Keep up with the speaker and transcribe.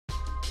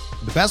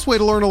The best way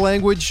to learn a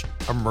language?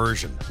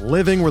 Immersion.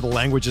 Living where the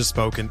language is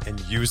spoken and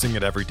using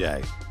it every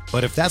day.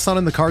 But if that's not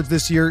in the cards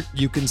this year,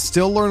 you can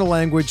still learn a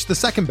language the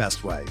second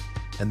best way,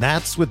 and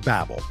that's with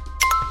Babbel.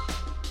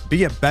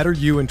 Be a better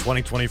you in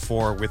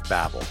 2024 with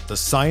Babbel, the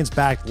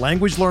science-backed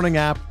language learning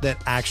app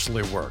that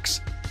actually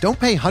works. Don't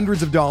pay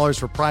hundreds of dollars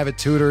for private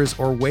tutors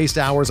or waste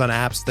hours on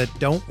apps that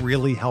don't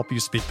really help you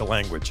speak the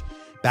language.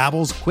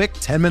 Babbel's quick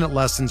 10-minute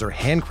lessons are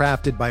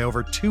handcrafted by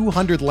over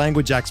 200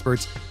 language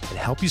experts and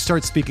help you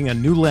start speaking a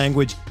new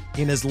language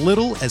in as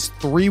little as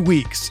 3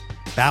 weeks.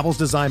 Babbel's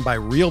designed by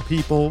real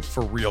people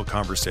for real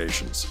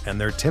conversations,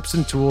 and their tips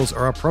and tools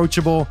are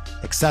approachable,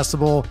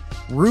 accessible,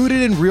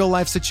 rooted in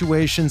real-life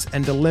situations,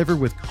 and delivered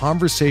with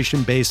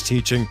conversation-based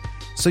teaching,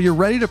 so you're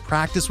ready to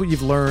practice what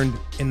you've learned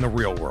in the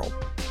real world.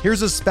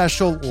 Here's a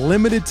special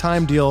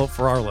limited-time deal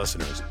for our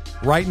listeners.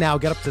 Right now,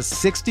 get up to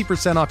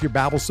 60% off your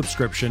Babbel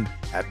subscription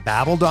at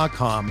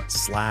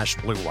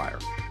babbel.com/Blue Wire.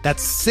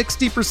 That's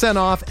 60%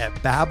 off at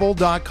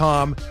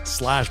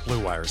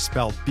babbel.com/Blue Wire,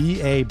 spelled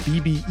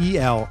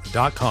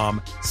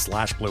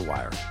BABBEL.com/Blue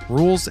Wire.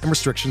 Rules and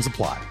restrictions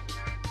apply.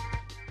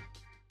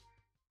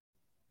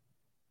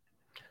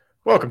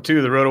 Welcome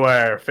to the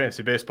RotoWire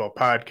Fantasy Baseball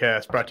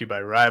Podcast, brought to you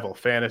by Rival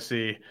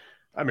Fantasy.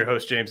 I'm your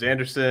host, James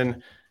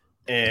Anderson.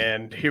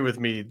 And here with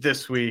me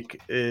this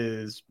week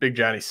is Big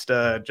Johnny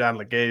Stud, John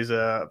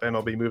Laghezza of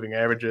MLB Moving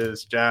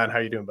Averages. John, how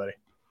you doing, buddy?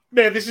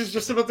 Man, this is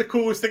just about the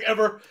coolest thing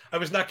ever. I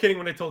was not kidding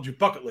when I told you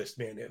bucket list,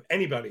 man. If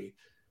anybody,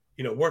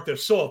 worth their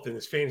salt in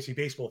this fantasy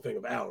baseball thing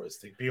of ours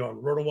to be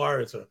on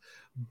RotoWire, it's a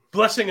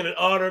blessing and an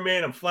honor,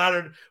 man. I'm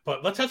flattered.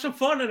 But let's have some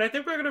fun, and I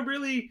think we're going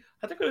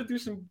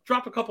to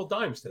drop a couple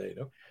dimes today,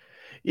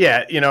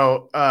 Yeah,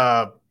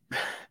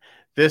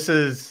 this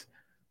is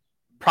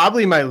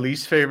probably my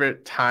least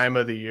favorite time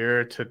of the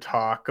year to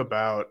talk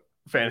about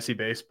fantasy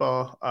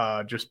baseball,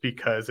 just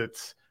because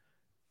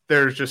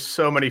there's just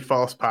so many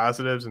false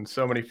positives and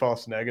so many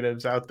false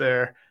negatives out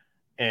there,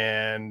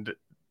 and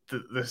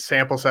the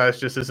sample size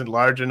just isn't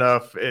large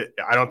enough.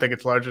 I don't think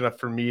it's large enough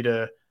for me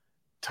to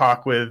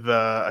talk with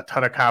a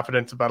ton of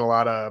confidence about a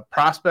lot of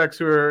prospects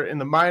who are in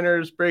the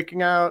minors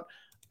breaking out.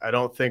 I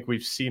don't think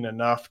we've seen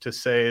enough to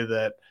say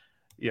that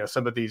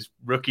some of these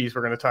rookies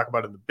we're going to talk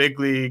about in the big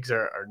leagues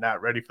are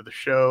not ready for the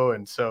show.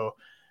 And so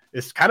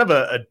it's kind of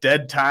a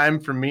dead time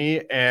for me.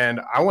 And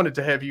I wanted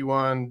to have you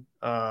on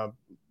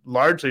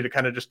largely to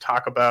kind of just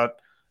talk about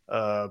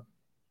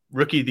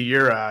rookie of the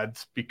year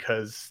odds,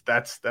 because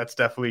that's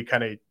definitely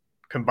kind of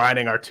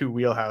combining our two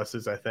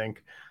wheelhouses, I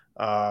think.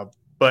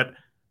 But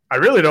I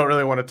really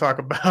don't want to talk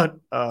about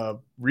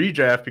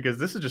redraft, because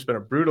this has just been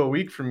a brutal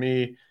week for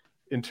me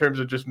in terms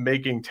of just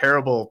making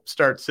terrible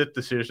start-sit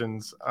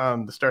decisions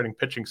on the starting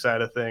pitching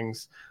side of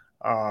things.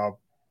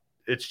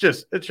 It's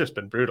just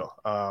been brutal.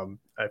 I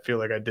feel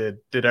like I did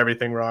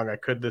everything wrong I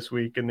could this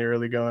week in the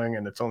early going,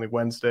 and it's only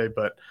Wednesday,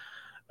 but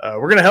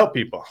we're going to help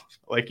people,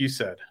 like you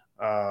said.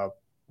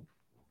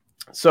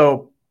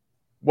 So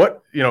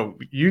what,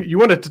 you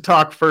wanted to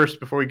talk first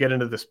before we get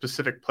into the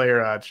specific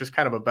player odds, just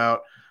kind of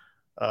about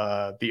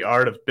the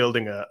art of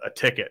building a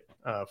ticket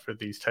for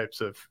these types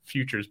of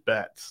futures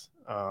bets.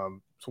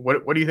 So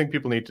what do you think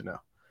people need to know?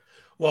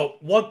 Well,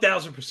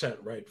 1,000%,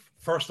 right?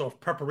 First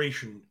off,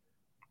 preparation,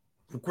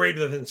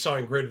 greater than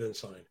sign.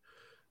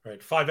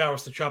 Right? 5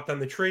 hours to chop down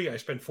the tree. I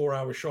spent 4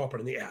 hours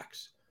sharpening the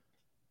axe.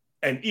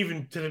 And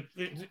even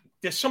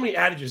there's so many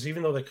adages,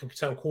 even though they can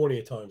sound corny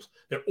at times,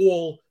 they're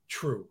all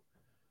true.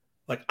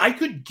 Like, I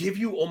could give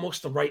you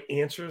almost the right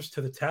answers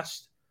to the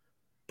test,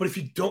 but if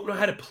you don't know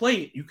how to play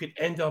it, you could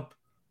end up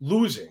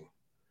losing.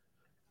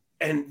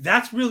 And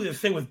that's really the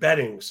thing with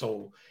betting.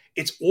 So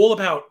it's all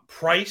about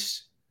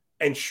price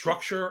and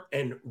structure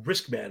and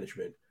risk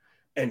management,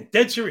 and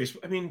dead serious.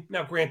 I mean,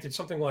 now granted,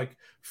 something like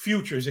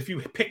futures, if you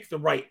pick the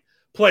right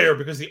player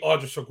because the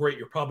odds are so great,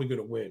 you're probably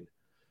going to win.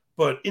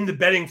 But in the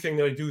betting thing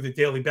that I do, the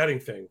daily betting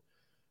thing,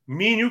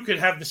 me and you could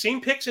have the same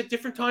picks at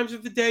different times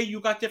of the day. You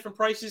got different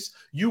prices.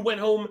 You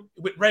went home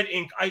with red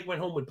ink. I went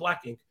home with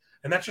black ink.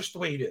 And that's just the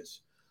way it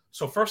is.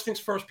 So first things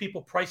first,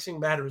 people, pricing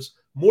matters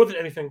more than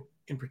anything,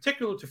 in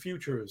particular to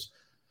futures.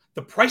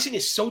 The pricing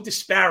is so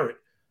disparate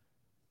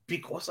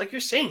because, like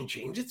you're saying,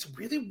 James, it's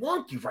really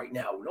wonky right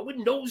now. No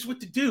one knows what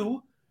to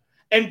do.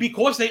 And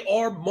because they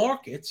are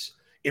markets,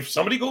 if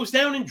somebody goes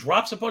down and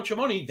drops a bunch of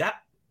money,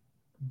 that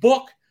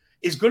book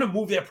is going to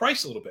move their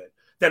price a little bit.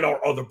 Then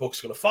are other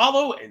books going to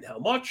follow, and how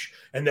much?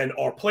 And then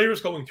are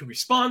players going to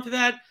respond to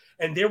that?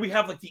 And there we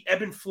have like the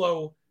ebb and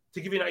flow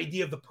to give you an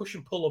idea of the push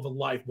and pull of a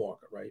live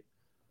market, right?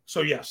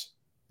 So yes,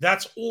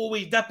 that bowl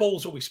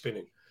is always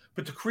spinning.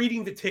 But to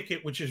creating the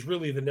ticket, which is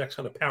really the next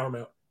kind of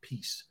paramount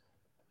piece.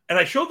 And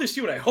I showed this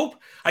to you, and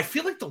I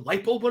feel like the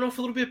light bulb went off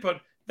a little bit,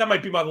 but that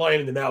might be my lion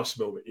in the mouse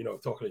moment,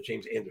 talking to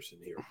James Anderson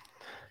here.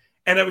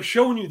 And I was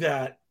showing you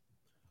that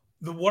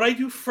what I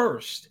do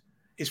first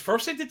is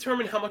I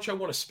determine how much I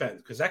want to spend,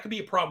 because that could be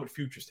a problem with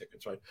futures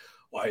tickets, right?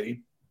 Well, I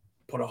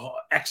put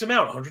X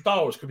amount,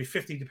 $100, could be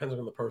 50, depends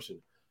on the person.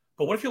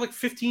 But what if you're like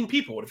 15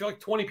 people? What if you're like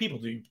 20 people?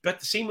 Do you bet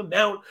the same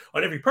amount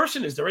on every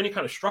person? Is there any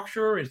kind of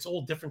structure? It's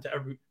all different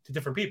to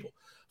different people.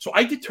 So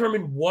I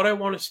determine what I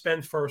want to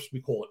spend first.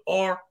 We call it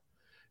R.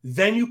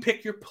 Then you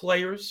pick your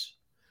players.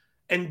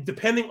 And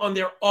depending on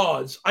their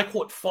odds, I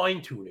call it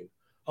fine tuning.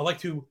 I like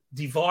to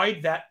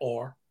divide that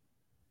R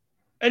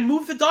and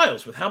move the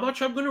dials with how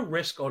much I'm going to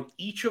risk on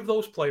each of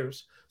those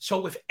players.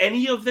 So if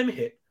any of them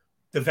hit,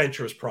 the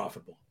venture is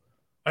profitable.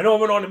 I know I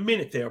went on a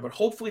minute there, but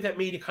hopefully that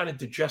made it kind of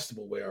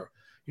digestible where,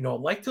 I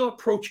like to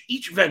approach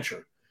each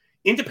venture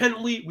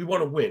independently. We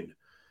want to win.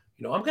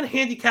 I'm going to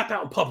handicap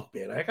out in public,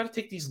 man. I got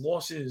to take these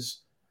losses.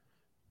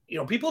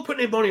 People are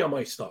putting their money on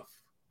my stuff.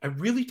 I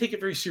really take it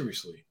very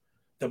seriously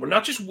that we're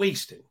not just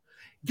wasting.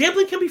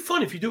 Gambling can be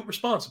fun if you do it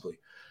responsibly.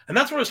 And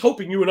that's what I was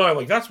hoping you and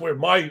I, that's where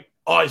my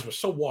eyes were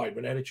so wide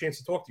when I had a chance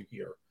to talk to you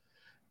here.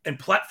 And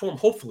platform,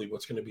 hopefully,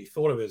 what's going to be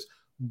thought of as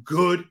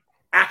good,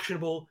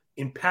 actionable,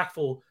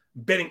 impactful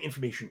betting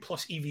information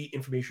plus EV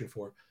information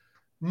for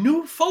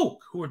new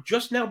folk who are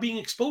just now being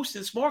exposed to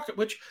this market,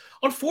 which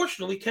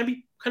unfortunately can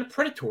be kind of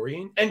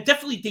predatory and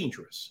definitely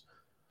dangerous.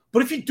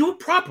 But if you do it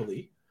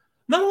properly,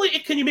 not only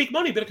can you make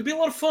money, but it could be a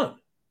lot of fun.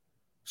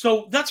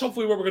 So that's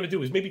hopefully what we're going to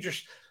do is maybe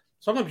just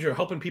sometimes you're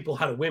helping people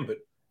how to win, but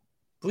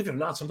believe it or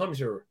not, sometimes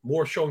you're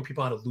more showing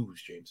people how to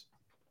lose, James.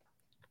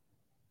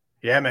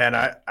 Yeah, man,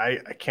 I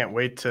can't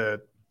wait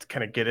to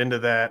kind of get into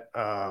that.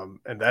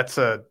 And that's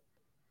a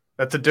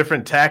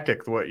different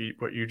tactic, what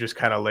you just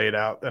kind of laid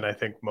out than I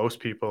think most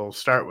people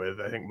start with.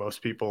 I think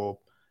most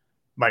people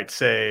might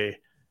say,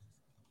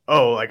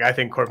 oh, I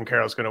think Corbin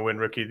Carroll's going to win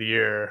Rookie of the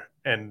Year.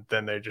 And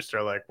then they just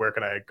are like, where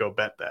can I go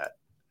bet that?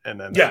 And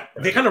then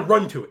they kind of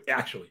run to it,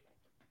 actually.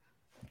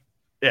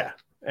 Yeah.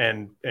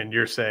 And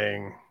you're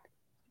saying,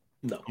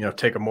 no,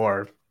 take a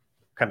more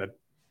kind of,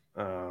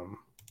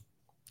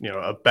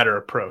 a better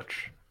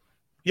approach.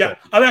 Yeah.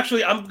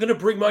 I'm going to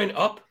bring mine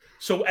up.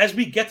 So as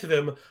we get to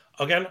them,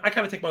 again, I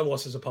kind of take my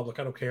losses in public.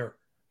 I don't care.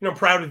 I'm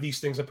proud of these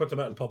things. I put them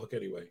out in public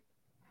anyway.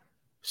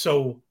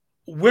 So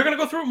we're going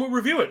to go through and we'll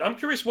review it. I'm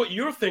curious what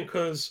you think,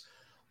 because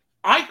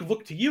I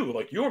look to you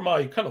like you're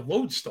my kind of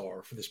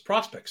lodestar for this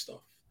prospect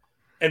stuff.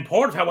 And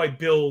part of how I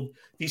build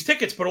these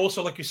tickets, but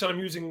also, like you said, I'm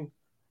using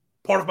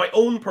part of my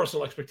own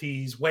personal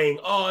expertise, weighing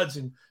odds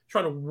and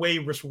trying to weigh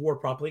risk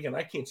reward properly. Again,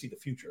 I can't see the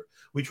future.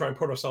 We try and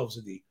put ourselves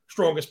in the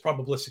strongest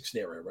probabilistic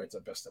scenario, right? It's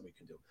the best that we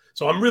can do.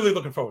 So I'm really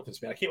looking forward to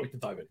this, man. I can't wait to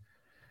dive in.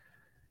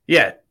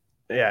 Yeah.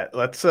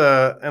 Let's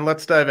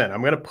dive in.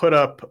 I'm gonna put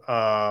up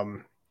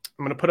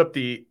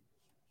the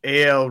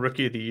AL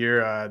Rookie of the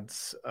Year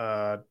odds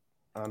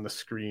on the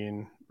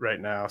screen right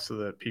now so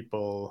that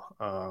people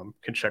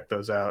can check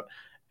those out.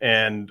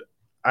 And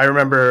I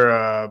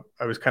remember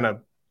I was kind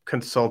of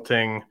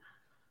consulting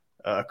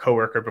a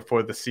coworker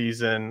before the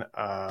season,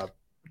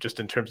 just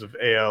in terms of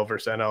AL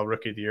versus NL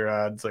Rookie of the Year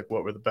odds, like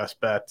what were the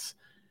best bets.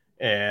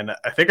 And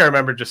I think I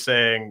remember just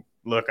saying,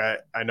 look,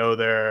 I know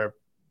they're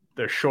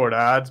short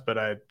odds,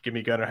 but give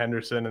me Gunnar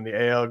Henderson in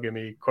the AL, give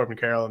me Corbin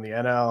Carroll in the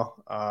NL.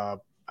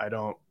 I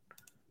don't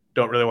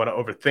really want to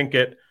overthink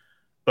it,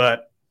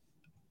 but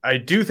I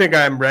do think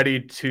I'm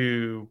ready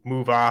to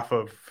move off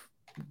of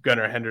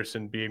Gunnar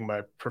Henderson being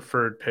my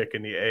preferred pick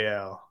in the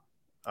AL.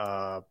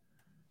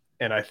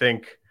 And I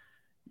think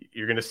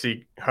you're going to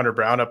see Hunter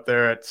Brown up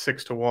there at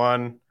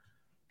 6-1,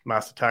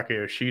 Masataka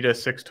Yoshida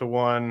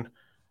 6-1,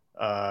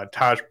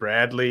 Taj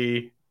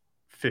Bradley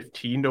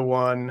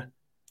 15-1.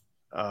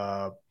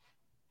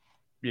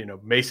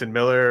 Mason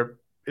Miller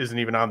isn't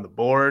even on the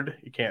board.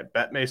 You can't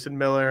bet Mason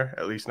Miller,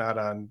 at least not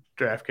on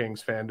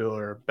DraftKings, FanDuel,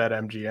 or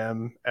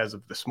BetMGM as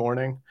of this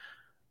morning.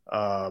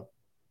 I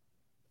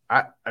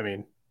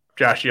mean,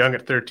 Josh Young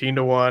at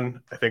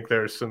 13-1. I think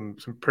there's some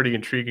pretty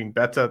intriguing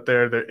bets out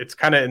there. It's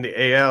kind of in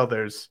the AL.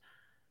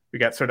 We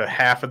got sort of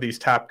half of these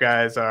top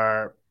guys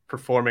are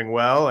performing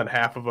well and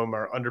half of them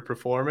are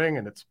underperforming,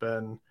 and it's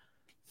been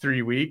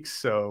 3 weeks.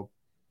 So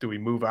do we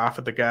move off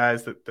of the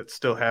guys that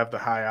still have the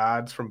high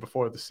odds from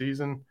before the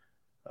season?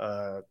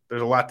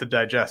 There's a lot to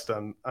digest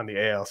on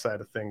the AL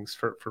side of things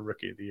for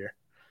Rookie of the Year.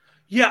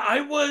 Yeah,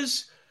 I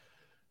was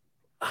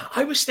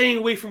staying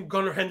away from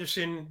Gunnar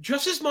Henderson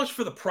just as much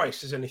for the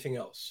price as anything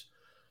else.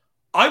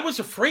 I was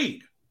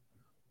afraid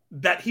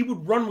that he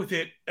would run with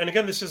it. And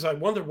again, I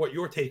wonder what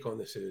your take on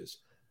this is.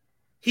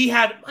 He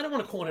had, I don't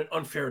want to call it an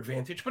unfair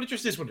advantage, but it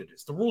just is what it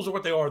is. The rules are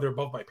what they are. They're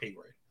above my pay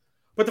grade.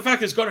 But the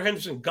fact is, Gunnar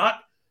Henderson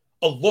got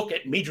a look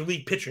at major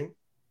league pitching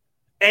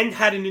and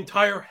had an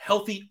entire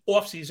healthy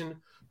offseason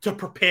to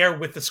prepare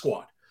with the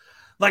squad.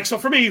 So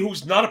for me,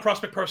 who's not a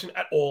prospect person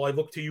at all, I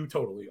look to you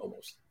totally,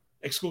 almost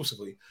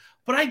exclusively.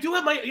 But I do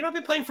have I've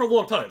been playing for a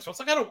long time. So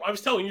it's I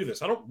was telling you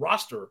this, I don't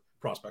roster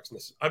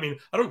prospects. I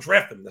don't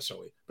draft them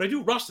necessarily, but I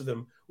do roster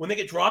them when they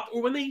get dropped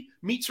or when they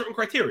meet certain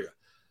criteria.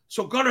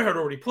 So Gunnar had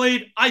already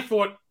played. I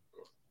thought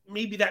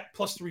maybe that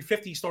plus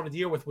 350 he started the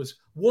year with was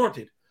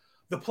warranted.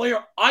 The player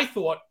I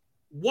thought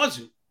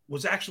was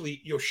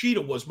actually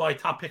Yoshida was my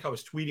top pick. I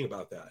was tweeting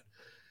about that.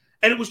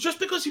 And it was just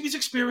because he was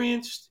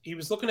experienced. He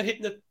was looking to hit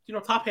in the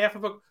top half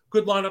of a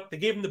good lineup. They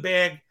gave him the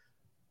bag.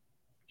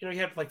 He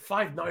had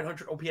 5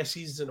 900 OPS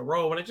seasons in a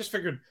row. And I just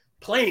figured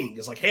playing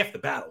is half the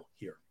battle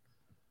here.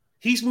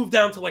 He's moved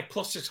down to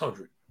plus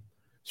 600.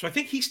 So I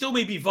think he still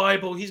may be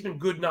viable. He's been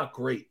good, not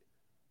great.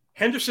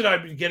 Henderson,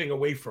 I've been getting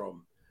away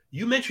from.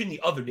 You mentioned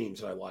the other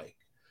names that I like.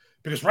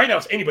 Because right now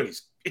it's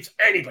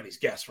anybody's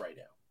guess right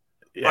now.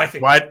 Yeah, I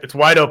think it's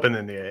wide open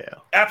in the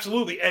AL.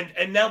 Absolutely.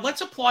 And now let's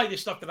apply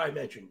this stuff that I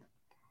mentioned.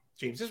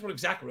 James, this is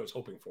exactly what I was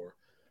hoping for.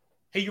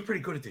 Hey, you're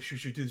pretty good at this. You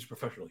should do this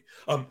professionally.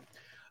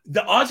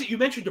 The odds that you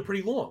mentioned are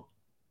pretty long.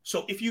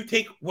 So if you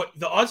take what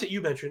the odds that you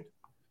mentioned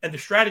and the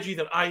strategy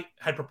that I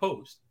had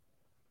proposed,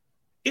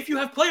 if you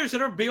have players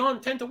that are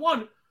beyond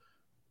 10-1,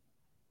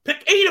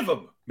 pick 8 of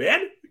them,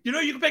 man. You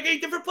can pick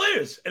 8 different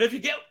players. And if you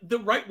get the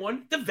right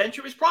one, the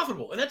venture is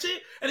profitable. And that's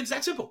it. And it's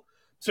that simple.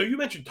 So you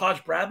mentioned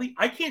Taj Bradley.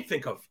 I can't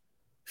think of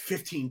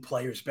 15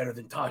 players better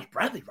than Taj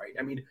Bradley, right?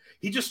 I mean,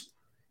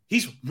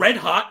 he's red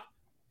hot.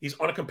 He's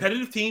on a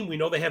competitive team. We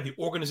know they have the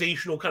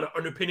organizational kind of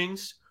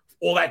underpinnings,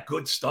 all that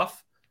good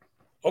stuff.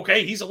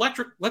 Okay, he's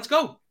electric. Let's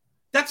go.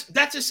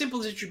 That's as simple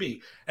as it should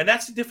be. And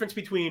that's the difference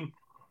between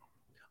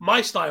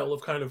my style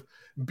of kind of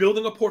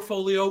building a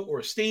portfolio or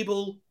a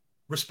stable,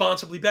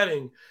 responsibly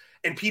betting,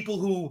 and people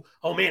who,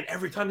 oh man,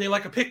 every time they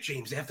like a pick,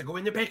 James, they have to go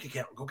in their bank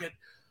account and go get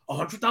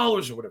 $100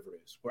 or whatever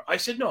it is. Where I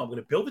said, no, I'm going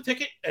to build a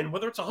ticket, and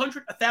whether it's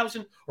 100,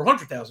 1,000, or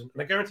 100,000,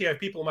 and I guarantee I have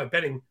people in my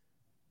betting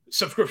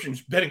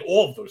subscriptions betting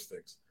all of those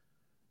things.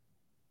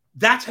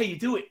 That's how you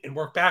do it and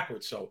work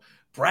backwards. So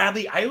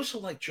Bradley, I also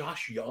like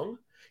Josh Young.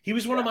 He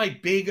was one of my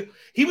big.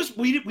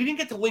 We didn't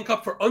get to link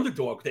up for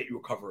Underdog that you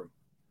were covering,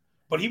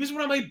 but he was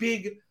one of my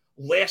big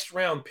last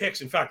round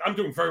picks. In fact, I'm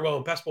doing very well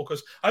in best ball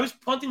because I was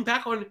punting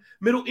back on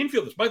middle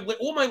infielders.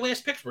 All my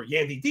last picks were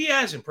Yandy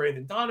Diaz and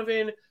Brandon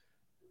Donovan.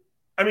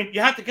 I mean,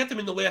 you have to get them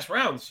in the last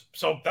rounds,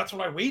 so that's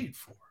what I waited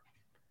for.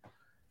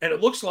 And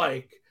it looks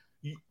like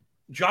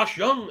Josh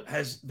Young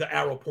has the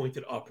arrow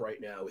pointed up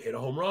right now. Hit a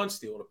home run,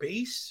 stealing a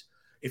base.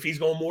 If he's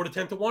going more to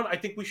 10-1, I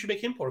think we should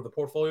make him part of the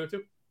portfolio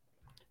too.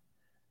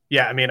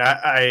 Yeah, I mean,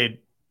 I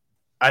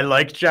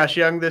liked Josh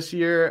Young this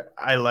year.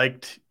 I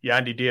liked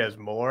Yandy Diaz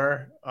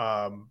more.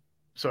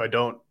 So I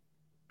don't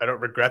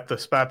regret the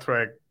spots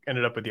where I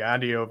ended up with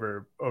Yandy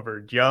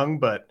over Young,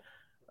 but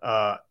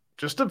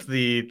just of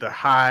the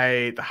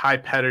high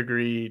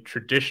pedigree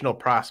traditional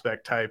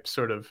prospect type,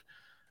 sort of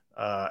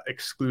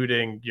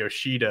excluding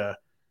Yoshida,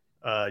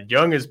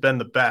 Young has been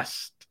the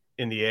best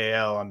in the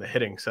AL on the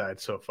hitting side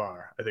so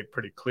far, I think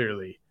pretty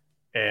clearly.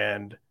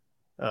 And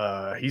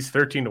he's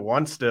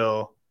 13-1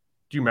 still.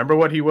 Do you remember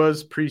what he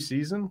was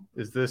preseason?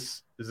 Is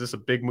this a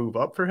big move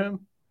up for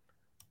him?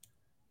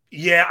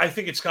 Yeah, I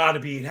think it's got to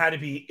be. It had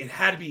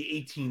to be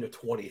 18 or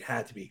 20. It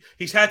had to be.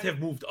 He's had to have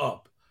moved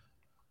up.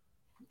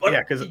 But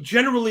yeah, because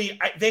generally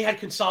they had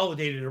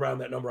consolidated around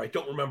that number. I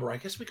don't remember. I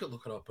guess we could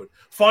look it up. But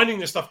finding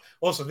this stuff.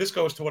 Also, this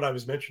goes to what I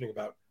was mentioning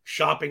about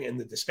shopping and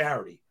the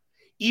disparity.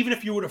 Even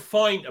if you were to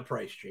find a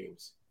price,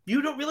 James,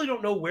 you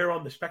don't know where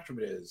on the spectrum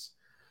it is.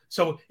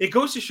 So it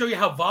goes to show you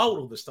how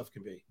volatile this stuff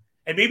can be.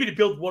 And maybe to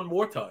build one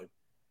more time,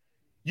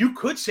 you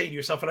could say to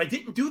yourself, and I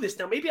didn't do this,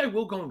 now maybe I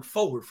will going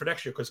forward for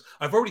next year because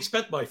I've already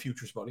spent my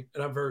futures money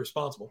and I'm very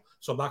responsible,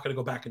 so I'm not going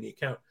to go back in the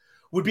account,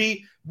 would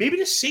be maybe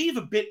to save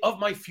a bit of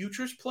my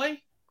futures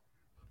play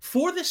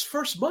for this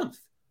first month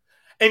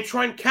and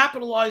try and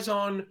capitalize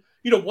on,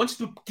 once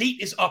the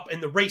gate is up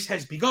and the race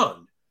has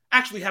begun,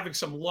 actually having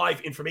some live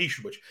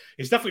information, which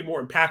is definitely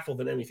more impactful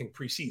than anything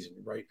preseason,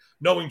 right?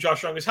 Knowing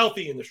Josh Young is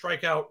healthy and the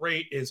strikeout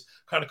rate is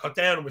kind of cut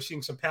down and we're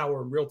seeing some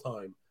power in real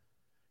time.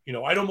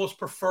 I'd almost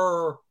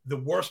prefer the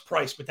worst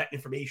price with that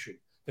information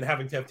than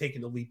having to have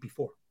taken the leap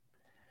before.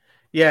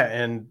 Yeah,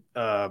 and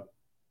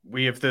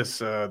we have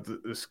this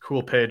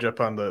cool page up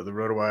on the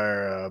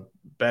RotoWire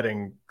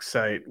betting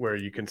site where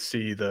you can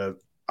see the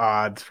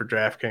odds for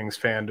DraftKings,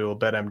 FanDuel,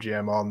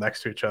 BetMGM all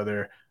next to each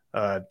other.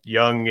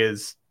 Young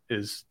is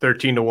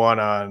 13-1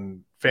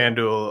 on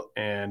FanDuel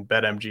and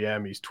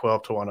BetMGM. He's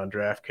 12-1 on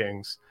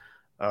DraftKings.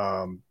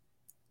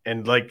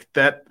 And like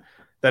that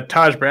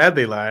Taj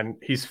Bradley line,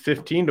 he's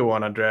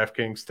 15-1 on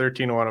DraftKings,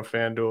 13-1 on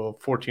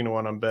FanDuel,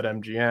 14-1 on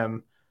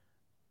BetMGM.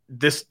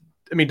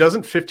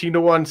 Doesn't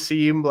 15-1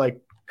 seem like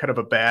kind of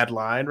a bad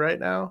line right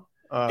now?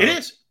 It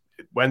is.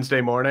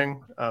 Wednesday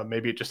morning.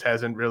 Maybe it just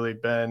hasn't really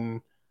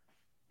been.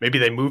 Maybe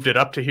they moved it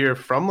up to here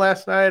from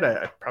last night.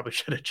 I probably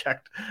should have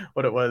checked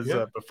what it was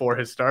before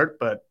his start,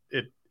 but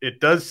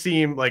it does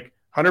seem like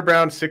Hunter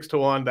Brown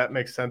 6-1. That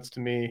makes sense to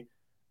me.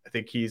 I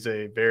think he's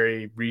a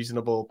very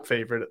reasonable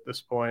favorite at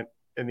this point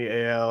in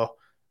the AL,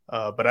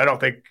 but I don't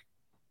think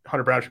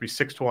Hunter Brown should be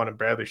 6-1 and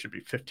Bradley should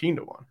be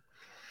 15-1.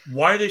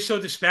 Why are they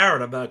so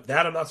disparate?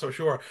 I'm not so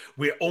sure.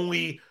 We're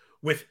only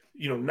with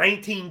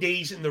 19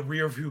 days in the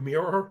rearview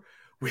mirror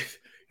with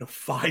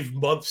 5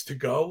 months to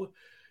go.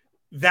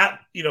 That's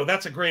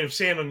a grain of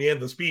sand on the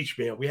endless beach,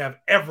 man. We have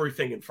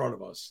everything in front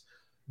of us.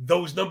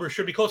 Those numbers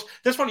should be close.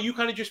 That's funny. You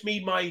kind of just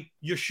made my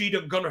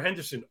Yoshida Gunnar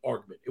Henderson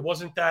argument. It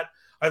wasn't that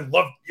I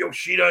loved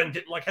Yoshida and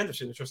didn't like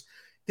Henderson. It's just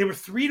they were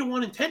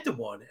 3-1 and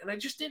 10-1, and I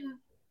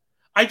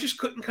just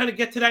couldn't kind of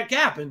get to that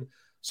gap. And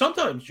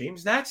sometimes,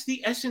 James, that's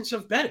the essence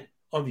of betting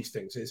on these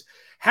things, is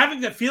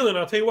having that feeling.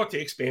 I'll tell you what, to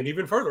expand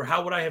even further,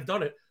 how would I have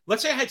done it?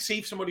 Let's say I had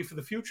saved somebody for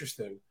the futures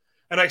thing,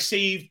 and I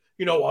saved,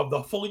 of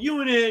the full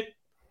unit,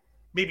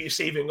 maybe you're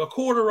saving a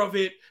quarter of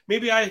it.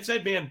 Maybe I had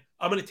said, man,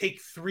 I'm going to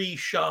take 3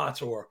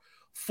 shots or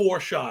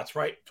 4 shots,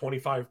 right?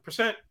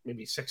 25%,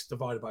 maybe 6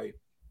 divided by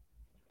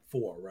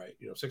 4, right?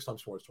 6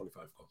 times 4 is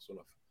 25, close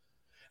enough.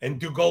 And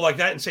do go like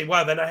that and say,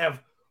 wow, then I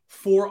have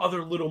 4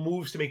 other little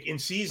moves to make in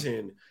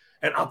season.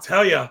 And I'll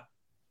tell you,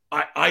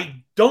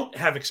 I don't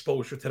have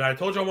exposure to that. I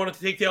told you I wanted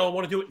to take the L. I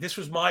want to do it. This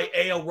was my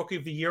AL Rookie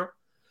of the Year.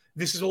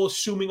 This is all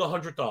assuming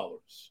 $100.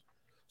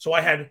 So I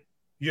had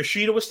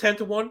Yoshida was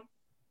 10-1.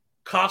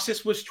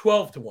 Casas was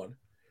 12-1.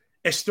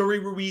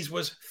 Esteury Ruiz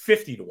was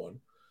 50-1.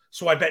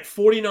 So I bet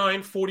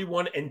 49,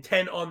 41, and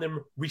 10 on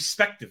them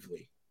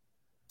respectively.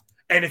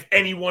 And if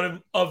any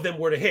one of them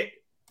were to hit,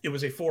 it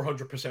was a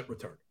 400%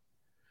 return.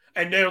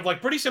 And they're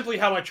like pretty simply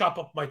how I chop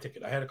up my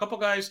ticket. I had a couple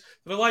guys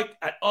that I like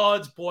at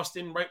odds.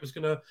 Boston, right, was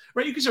going to,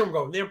 right, you can see where I'm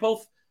going. They're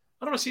both,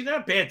 I don't want to see, they're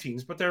not bad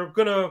teams, but they're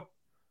going to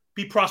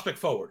be prospect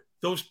forward.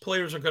 Those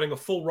players are getting a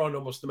full run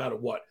almost no matter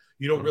what.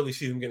 You don't really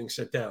see them getting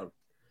set down.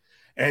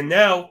 And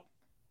now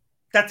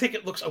that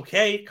ticket looks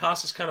okay.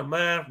 Casas kind of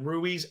meh.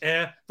 Ruiz,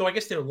 though I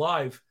guess they're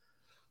live.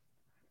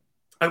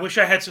 I wish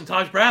I had some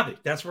Taj Bradley.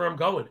 That's where I'm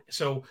going.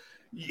 So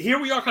here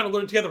we are kind of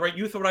learning together, right?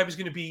 You thought I was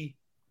going to be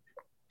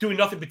doing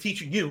nothing but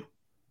teaching you.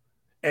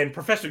 And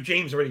Professor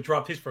James already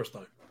dropped his first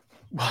time.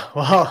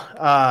 Well,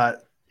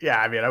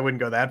 yeah, I mean, I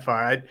wouldn't go that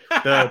far.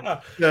 Come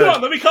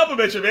on, let me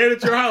compliment you, man.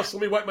 It's your house.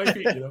 Let me wipe my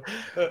feet,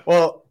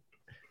 Well,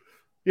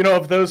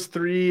 of those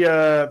three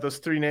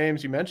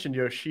names you mentioned,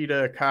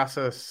 Yoshida,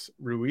 Casas,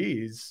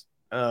 Ruiz,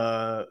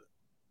 I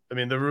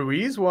mean, the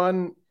Ruiz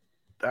one,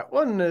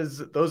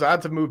 those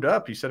odds have moved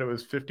up. You said it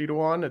was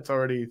 50-1. It's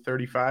already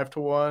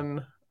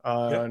 35-1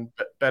 on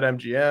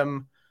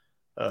BetMGM,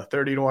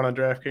 30-1 on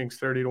DraftKings,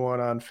 30-1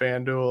 on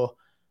FanDuel.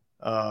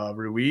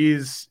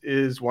 Ruiz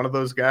is one of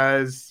those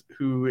guys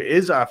who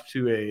is off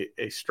to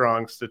a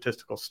strong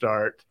statistical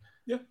start.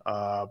 Yeah.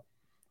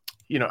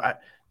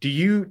 Do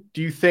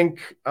you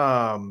think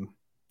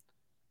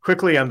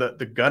quickly on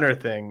the Gunnar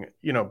thing,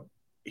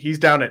 he's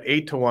down at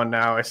 8-1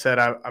 now. I said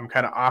I'm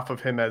kind of off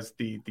of him as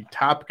the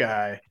top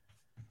guy,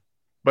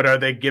 but are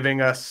they giving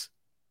us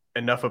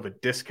enough of a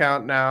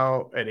discount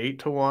now at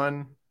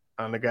 8-1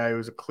 on the guy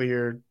who's a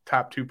clear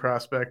top 2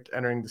 prospect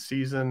entering the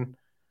season?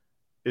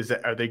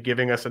 Are they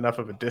giving us enough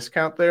of a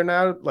discount there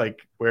now,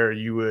 like where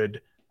you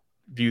would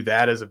view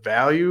that as a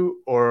value,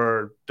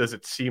 or does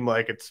it seem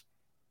like it's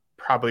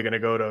probably going to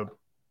go to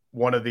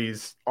one of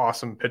these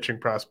awesome pitching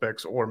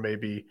prospects, or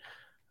maybe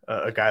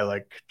a guy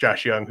like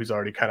Josh Young, who's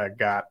already kind of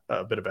got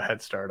a bit of a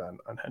head start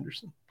on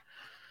Henderson?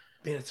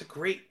 Man, it's a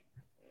great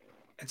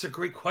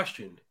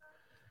question.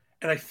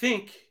 And I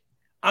think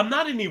I'm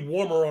not any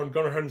warmer on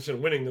Gunnar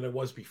Henderson winning than I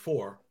was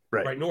before.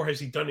 Right. Nor has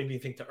he done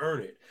anything to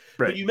earn it.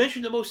 Right. But you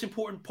mentioned the most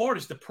important part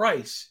is the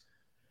price.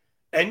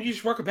 And you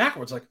just work it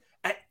backwards. Like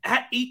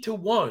at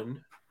 8-1,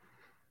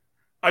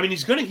 I mean,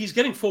 he's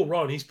getting full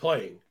run. He's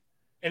playing.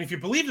 And if you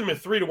believe him at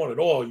 3-1 at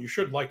all, you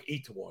should like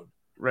 8-1.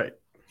 Right.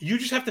 You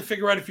just have to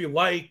figure out if you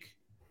like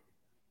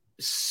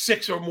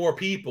 6 or more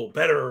people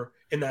better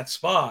in that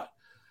spot.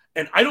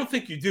 And I don't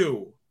think you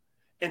do.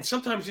 And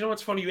sometimes,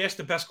 what's funny? You ask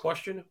the best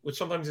question, which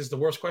sometimes is the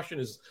worst question,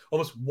 is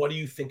almost what do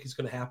you think is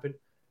going to happen?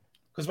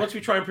 Because once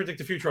we try and predict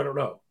the future, I don't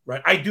know,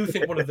 right? I do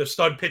think one of the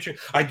stud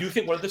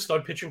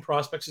pitching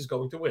prospects is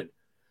going to win.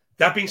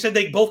 That being said,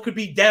 they both could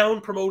be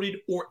down, promoted,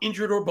 or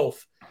injured, or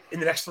both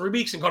in the next 3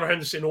 weeks. And Gunnar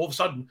Henderson, all of a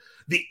sudden,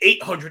 the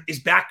 800 is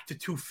back to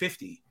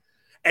 250,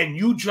 and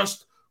you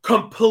just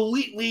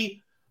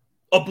completely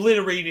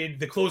obliterated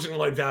the closing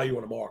line value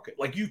on the market.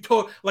 Like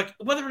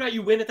whether or not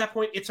you win at that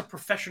point, it's a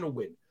professional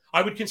win.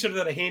 I would consider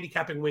that a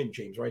handicapping win,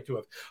 James, right? To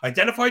have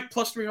identified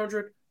plus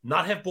 300,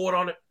 not have bought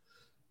on it.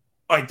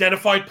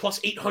 Identified plus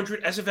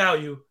 800 as a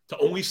value to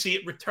only see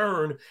it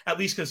return, at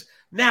least, because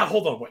now,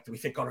 hold on, what do we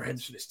think Gunnar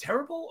Henderson is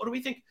terrible? Or do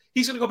we think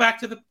he's going to go back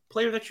to the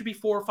player that should be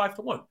 4 or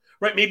 5-1,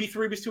 right? Maybe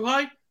 3 was too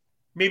high.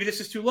 Maybe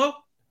this is too low.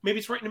 Maybe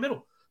it's right in the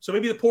middle. So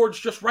maybe the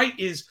porridge just right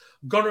is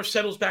Gunnar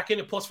settles back in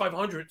at plus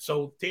 500.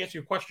 So to answer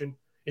your question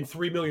in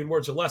 3 million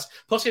words or less,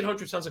 plus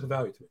 800 sounds like a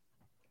value to me.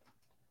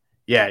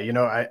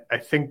 Yeah, I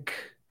think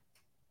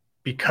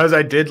because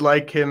I did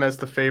like him as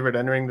the favorite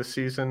entering the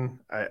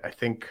season, I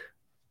think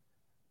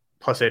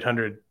plus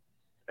 800,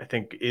 I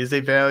think, is a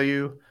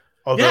value.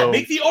 Although,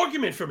 make the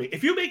argument for me.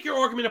 If you make your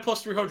argument at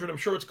plus 300, I'm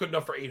sure it's good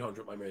enough for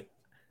 800, my man.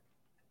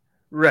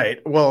 Right.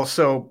 Well,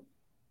 so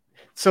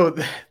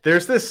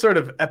there's this sort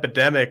of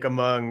epidemic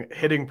among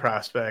hitting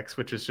prospects,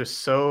 which is just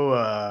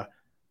so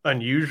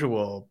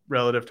unusual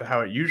relative to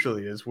how it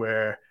usually is,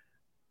 where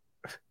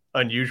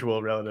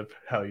unusual relative to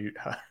how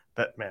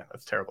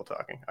that's terrible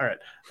talking. All right.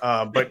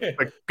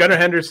 But Gunnar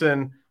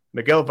Henderson,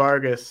 Miguel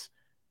Vargas,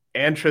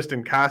 and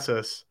Tristan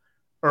Casas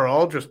are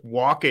all just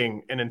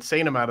walking an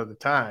insane amount of the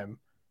time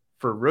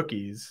for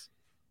rookies.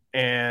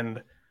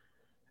 And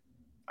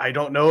I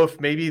don't know if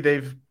maybe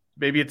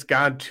it's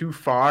gone too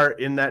far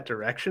in that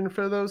direction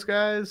for those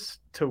guys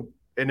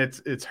and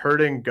it's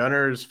hurting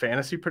Gunnar's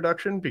fantasy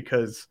production,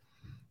 because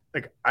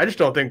I just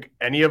don't think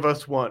any of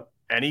us want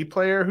any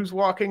player who's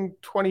walking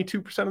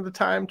 22% of the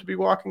time to be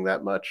walking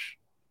that much.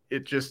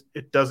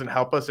 It doesn't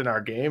help us in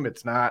our game.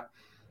 It's not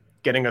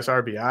getting us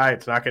RBI.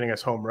 It's not getting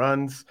us home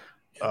runs.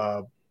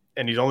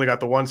 And he's only got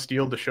the one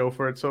steal to show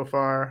for it so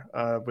far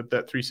with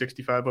that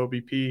 365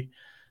 OBP.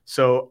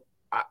 So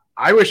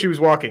I wish he was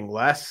walking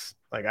less.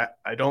 Like,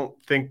 I don't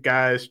think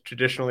guys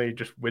traditionally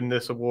just win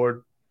this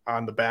award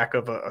on the back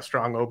of a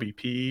strong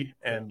OBP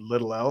and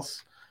little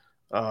else.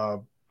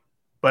 But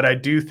I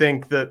do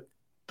think that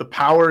the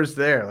power is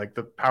there. Like,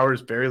 the power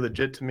is very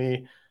legit to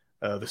me.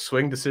 The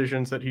swing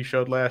decisions that he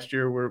showed last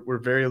year were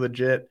very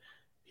legit.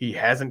 He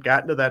hasn't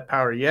gotten to that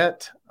power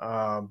yet.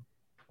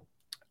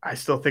 I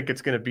still think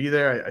it's going to be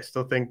there. I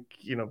still think,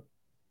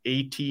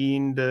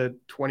 18 to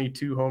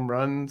 22 home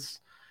runs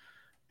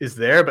is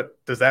there,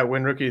 but does that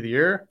win Rookie of the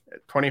Year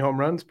at 20 home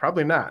runs?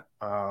 Probably not.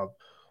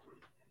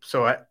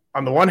 So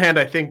on the one hand,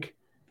 I think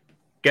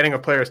getting a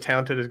player as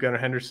talented as Gunnar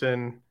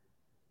Henderson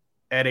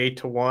at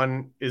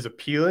 8-1 is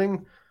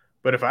appealing.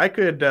 But if I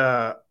could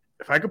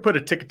put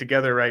a ticket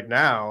together right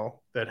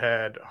now that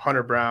had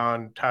Hunter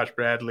Brown, Taj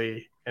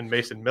Bradley, and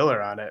Mason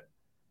Miller on it,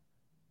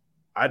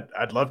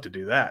 I'd love to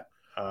do that.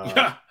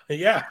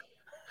 Yeah.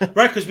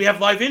 Right, because we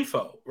have live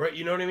info, right?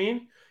 You know what I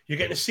mean? You're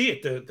getting to see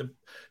it.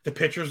 The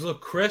pictures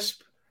look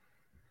crisp,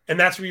 and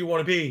that's where you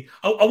want to be.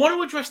 I want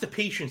to address the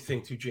patience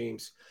thing too,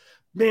 James.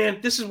 Man,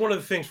 this is one of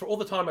the things, for all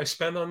the time I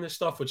spend on this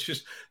stuff, which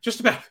is just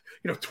about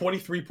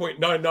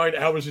 23.99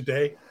 hours a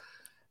day.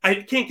 I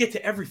can't get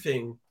to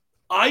everything.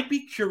 I'd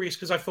be curious,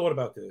 because I thought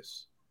about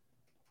this.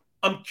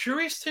 I'm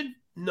curious to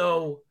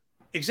know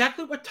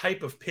exactly what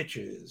type of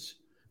pitches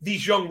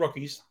these young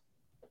rookies,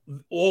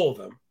 all of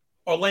them,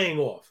 are laying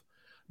off.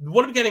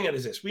 What I'm getting at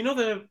is this. We know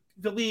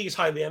the league is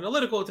highly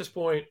analytical at this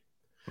point,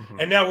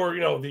 and now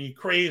we're, the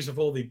craze of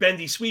all the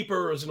bendy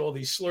sweepers and all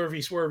these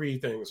swervy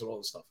things and all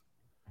this stuff.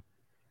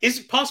 Is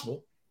it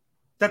possible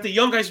that the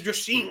young guys are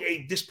just seeing a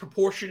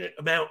disproportionate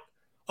amount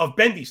of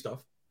bendy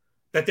stuff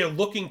that they're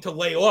looking to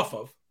lay off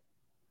of,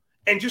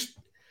 and just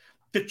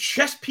the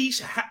chess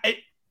pieces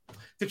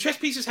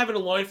haven't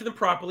aligned for them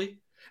properly,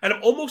 and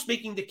I'm almost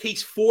making the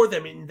case for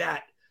them in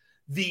that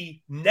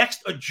the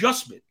next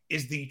adjustment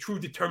is the true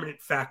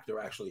determinant factor,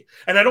 actually.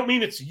 And I don't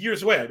mean it's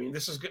years away. I mean,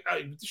 this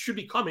should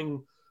be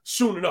coming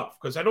soon enough,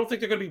 because I don't think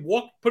they're going to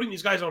be putting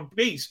these guys on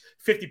base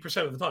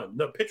 50% of the time.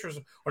 No, pitchers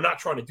are not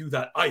trying to do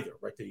that either,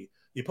 right? The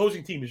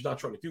opposing team is not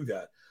trying to do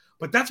that.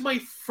 But that's my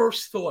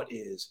first thought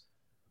is,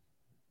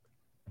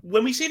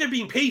 when we say they're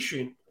being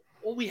patient,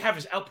 all we have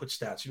is output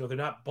stats. They're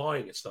not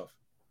buying at stuff.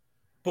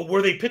 But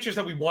were they pitchers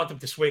that we want them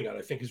to swing at,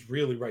 I think is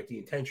really the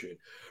intention,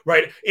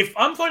 right? If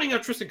I'm finding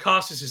out Tristan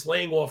Casas is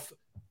laying off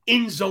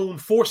in-zone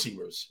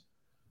four-seamers,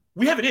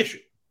 we have an issue.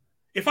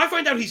 If I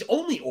find out he's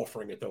only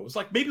offering it, though, it's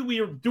like maybe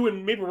we're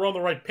on the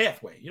right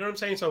pathway. You know what I'm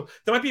saying? So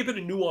there might be a bit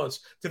of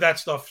nuance to that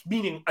stuff,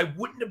 meaning I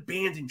wouldn't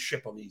abandon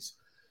ship on these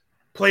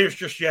players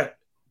just yet.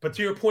 But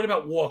to your point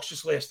about walks,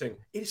 just last thing,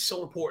 it is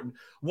so important.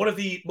 One of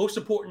the most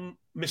important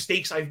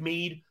mistakes I've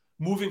made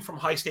moving from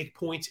high-stake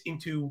points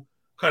into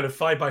kind of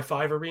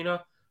 5x5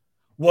 arena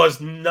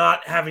was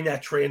not having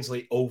that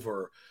translate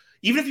over.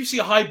 Even if you see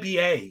a high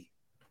BA,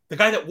 the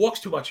guy that walks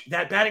too much,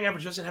 that batting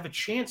average doesn't have a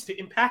chance to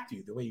impact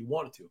you the way you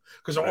want it to,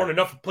 because there aren't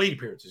enough plate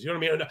appearances. You know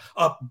what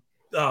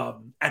I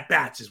mean? At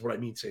bats is what I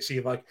mean to say. See,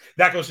 like,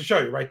 that goes to show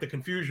you, right? The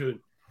confusing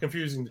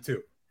the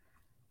two.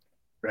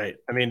 Right.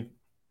 I mean,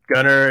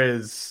 Gunnar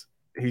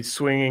he's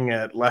swinging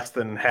at less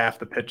than half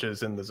the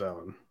pitches in the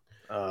zone.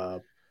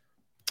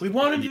 We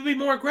want him to be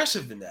more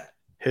aggressive than that.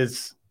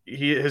 His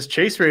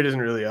chase rate isn't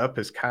really up.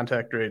 His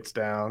contact rate's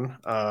down.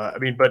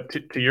 But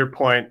to your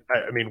point,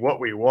 what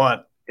we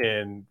want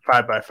in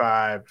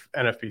 5x5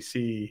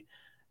 NFBC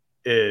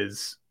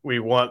is we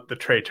want the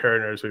Trey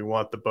Turners, we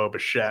want the Bo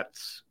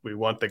Bichettes, we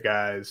want the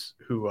guys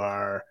who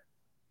are,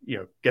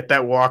 get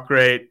that walk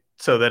rate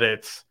so that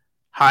it's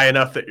high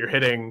enough that you're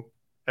hitting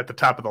at the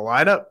top of the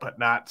lineup, but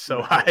not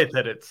so high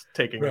that it's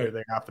taking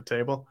everything off the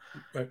table.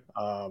 Right.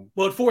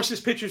 Well, it forces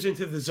pitchers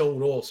into the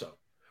zone also.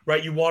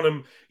 Right, you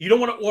don't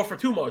want to offer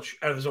too much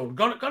out of the zone.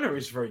 Gunnar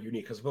is very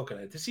unique, because I'm looking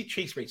at it. To see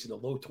chase rates in the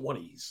low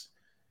 20s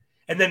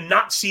and then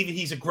not see that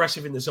he's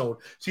aggressive in the zone.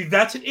 See,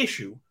 that's an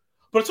issue,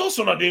 but it's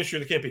also not an issue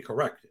that can't be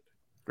corrected.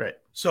 Right.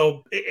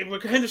 So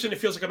with Henderson, it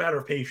feels like a matter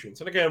of patience.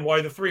 And again,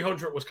 why the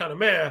 300 was kind of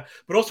meh,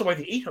 but also why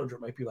the 800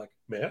 might be like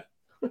meh.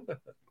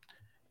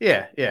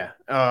 Yeah.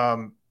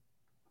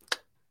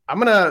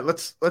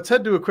 Let's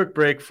head to a quick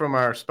break from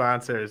our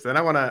sponsors. Then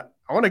I want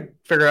to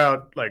figure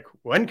out, like,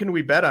 when can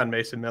we bet on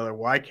Mason Miller?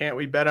 Why can't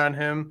we bet on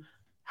him?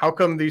 How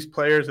come these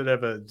players that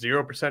have a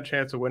 0%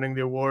 chance of winning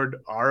the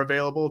award are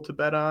available to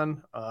bet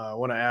on? I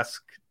want to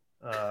ask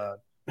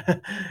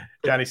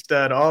Johnny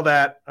Stud all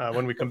that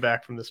when we come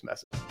back from this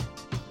message.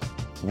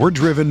 We're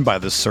driven by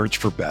the search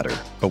for better.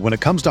 But when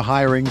it comes to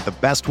hiring, the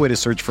best way to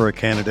search for a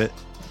candidate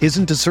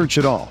isn't to search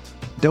at all.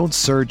 Don't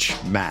search,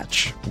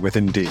 match with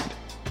Indeed.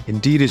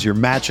 Indeed is your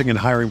matching and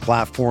hiring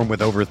platform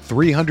with over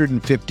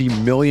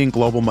 350 million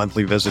global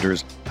monthly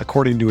visitors,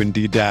 according to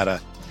Indeed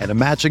data, and a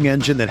matching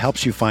engine that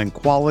helps you find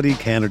quality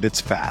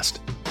candidates fast.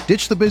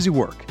 Ditch the busy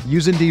work.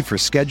 Use Indeed for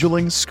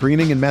scheduling,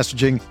 screening, and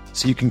messaging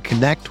so you can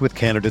connect with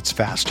candidates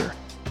faster.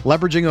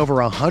 Leveraging over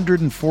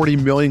 140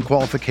 million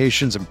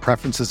qualifications and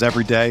preferences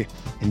every day,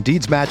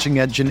 Indeed's matching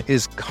engine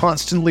is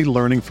constantly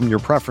learning from your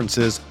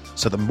preferences,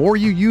 so the more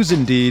you use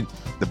Indeed,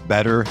 the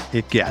better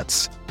it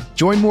gets.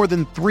 Join more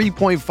than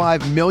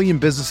 3.5 million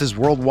businesses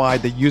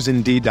worldwide that use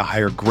Indeed to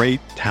hire great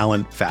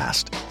talent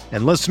fast.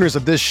 And listeners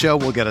of this show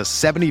will get a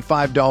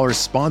 $75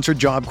 sponsored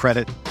job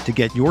credit to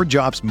get your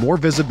jobs more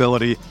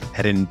visibility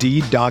at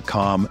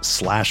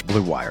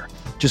Indeed.com/Blue Wire.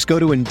 Just go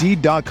to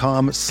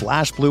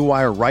Indeed.com/Blue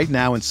Wire right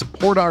now and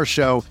support our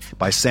show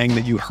by saying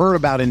that you heard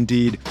about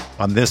Indeed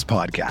on this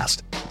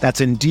podcast.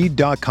 That's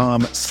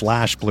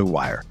Indeed.com/Blue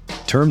Wire.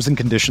 Terms and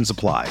conditions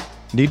apply.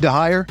 Need to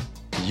hire?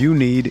 You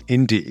need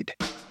Indeed.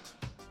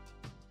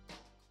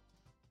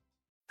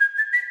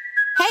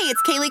 Hey,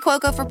 it's Kaylee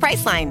Cuoco for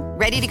Priceline.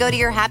 Ready to go to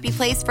your happy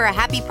place for a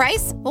happy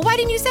price? Well, why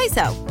didn't you say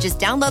so? Just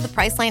download the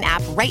Priceline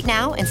app right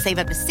now and save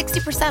up to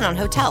 60% on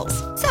hotels.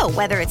 So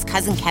whether it's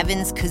Cousin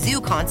Kevin's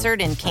Kazoo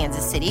Concert in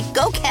Kansas City,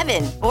 go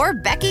Kevin, or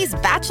Becky's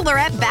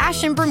Bachelorette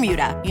Bash in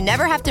Bermuda, you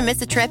never have to miss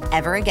a trip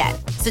ever again.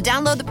 So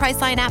download the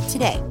Priceline app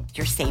today.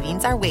 Your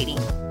savings are waiting.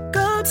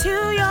 Go to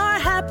your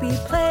happy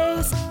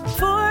place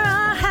for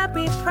a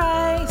happy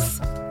price.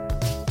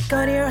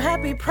 Go to your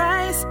happy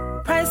price,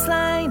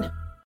 Priceline.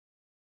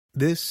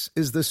 This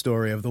is the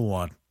story of the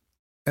one.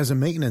 As a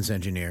maintenance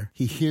engineer,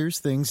 he hears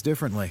things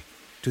differently.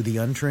 To the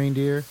untrained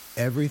ear,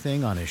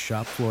 everything on his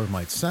shop floor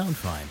might sound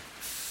fine,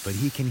 but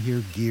he can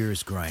hear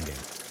gears grinding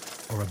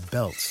or a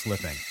belt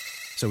slipping.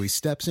 So he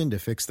steps in to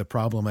fix the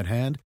problem at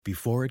hand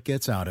before it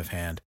gets out of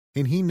hand.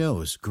 And he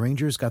knows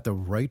Grainger's got the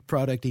right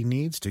product he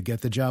needs to get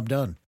the job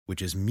done,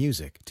 which is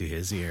music to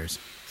his ears.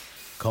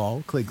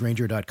 Call, click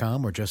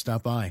Grainger.com, or just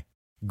stop by.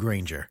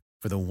 Grainger,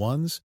 for the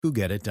ones who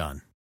get it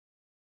done.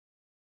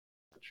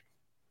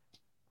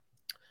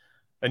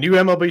 A new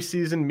MLB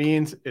season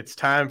means it's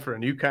time for a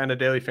new kind of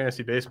daily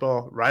fantasy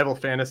baseball. Rival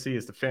Fantasy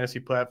is the fantasy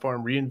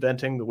platform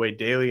reinventing the way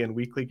daily and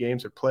weekly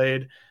games are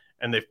played,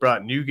 and they've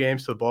brought new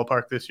games to the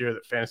ballpark this year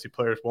that fantasy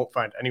players won't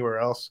find anywhere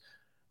else.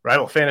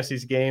 Rival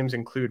Fantasy's games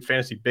include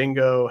Fantasy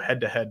Bingo,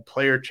 head-to-head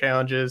player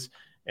challenges,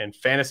 and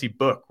Fantasy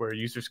Book, where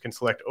users can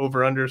select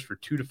over-unders for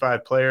 2 to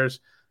 5 players.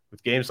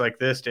 With games like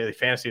this, daily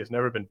fantasy has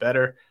never been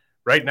better.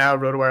 Right now,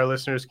 RotoWire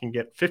listeners can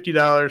get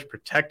 $50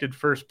 protected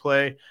first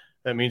play.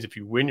 That means if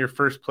you win your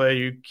first play,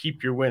 you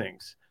keep your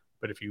winnings.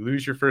 But if you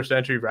lose your first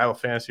entry, Rival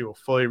Fantasy will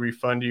fully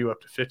refund you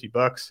up to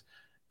 $50.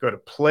 Go to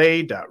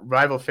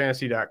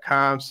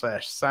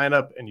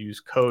play.rivalfantasy.com/signup and use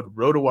code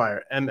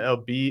RotoWire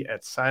MLB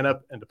at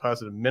signup and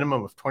deposit a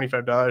minimum of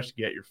 $25 to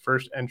get your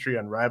first entry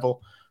on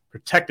Rival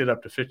protected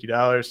up to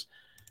 $50.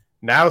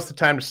 Now is the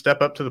time to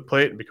step up to the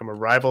plate and become a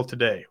Rival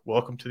today.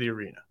 Welcome to the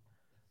arena.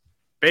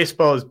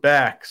 Baseball is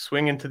back.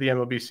 Swing into the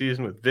MLB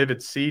season with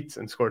Vivid Seats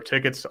and score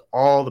tickets to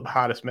all the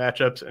hottest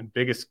matchups and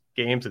biggest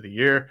games of the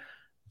year.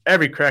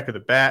 Every crack of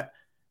the bat,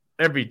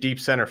 every deep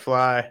center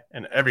fly,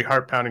 and every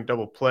heart-pounding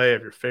double play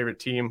of your favorite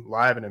team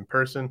live and in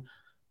person.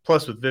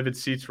 Plus, with Vivid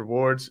Seats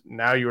rewards,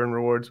 now you earn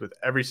rewards with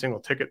every single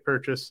ticket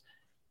purchase.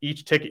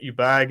 Each ticket you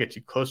buy gets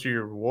you closer to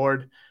your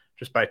reward.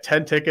 Just buy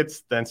 10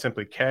 tickets, then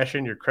simply cash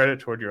in your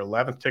credit toward your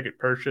 11th ticket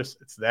purchase.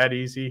 It's that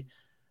easy.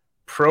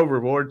 Pro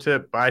reward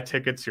tip: buy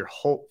tickets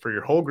for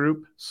your whole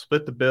group,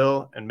 split the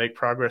bill, and make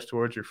progress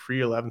towards your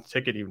free 11th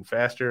ticket even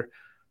faster.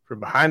 From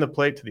behind the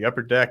plate to the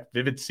upper deck,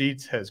 Vivid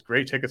Seats has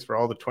great tickets for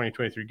all the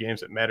 2023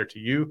 games that matter to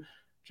you.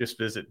 Just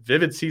visit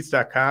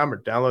vividseats.com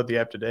or download the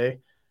app today.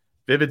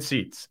 Vivid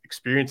Seats.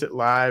 Experience it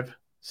live.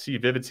 See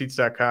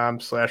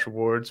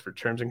vividseats.com/rewards for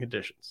terms and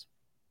conditions.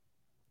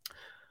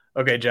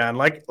 Okay, John,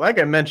 like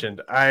I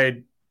mentioned,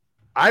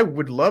 I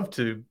would love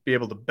to be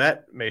able to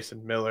bet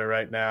Mason Miller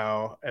right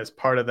now as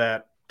part of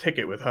that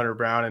ticket with Hunter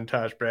Brown and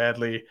Taj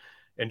Bradley,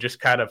 and just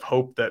kind of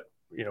hope that,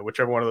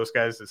 whichever one of those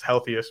guys is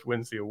healthiest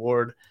wins the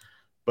award.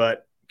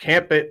 But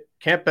can't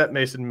bet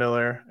Mason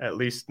Miller, at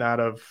least not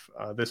of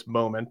this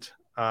moment,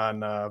 on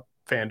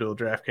FanDuel,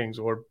 DraftKings,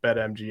 or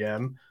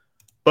BetMGM.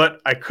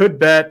 But I could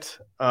bet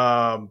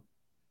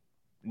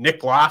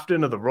Nick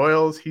Lofton of the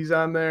Royals. He's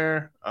on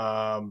there.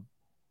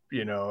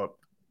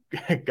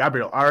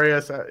 Gabriel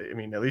Arias, at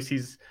least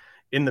he's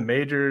in the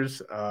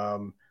majors.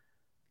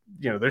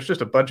 There's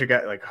just a bunch of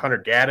guys, like Hunter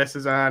Gaddis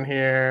is on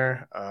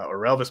here.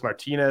 Orelvis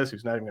Martinez,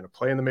 who's not even going to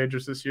play in the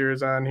majors this year,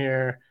 is on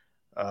here.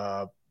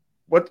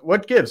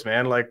 What gives,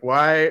 man? Like,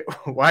 why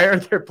are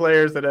there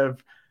players that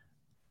have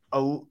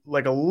a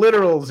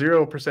literal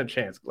 0%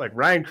 chance? Like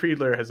Ryan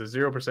Creedler has a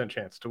 0%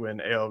 chance to win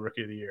AL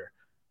Rookie of the Year,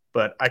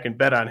 but I can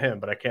bet on him,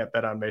 but I can't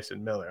bet on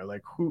Mason Miller.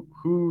 Like,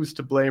 who's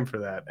to blame for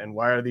that? And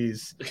why are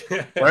these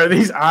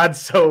odds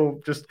so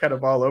just kind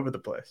of all over the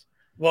place?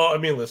 Well,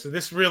 listen,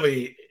 this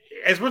really,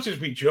 as much as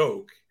we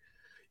joke,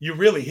 you're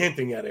really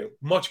hinting at a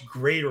much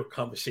greater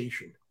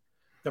conversation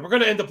that we're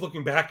going to end up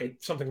looking back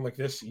at something like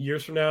this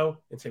years from now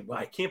and say, "Wow,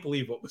 I can't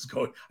believe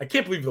I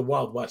can't believe the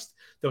Wild West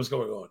that was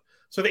going on."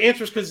 So the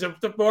answer is because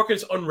the market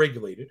is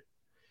unregulated.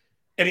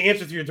 And the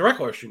answer to your direct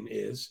question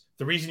is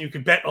the reason you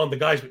can bet on the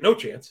guys with no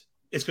chance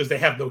is because they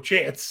have no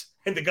chance.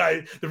 And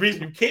the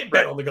reason you can't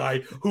bet on the guy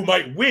who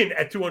might win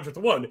at 200 to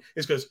 1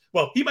 is because,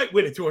 well, he might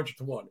win at 200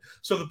 to 1.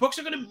 So the books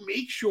are going to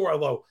make sure,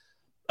 although,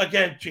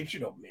 again, James,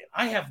 man,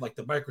 I have like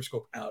the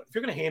microscope out. If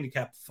you're going to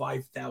handicap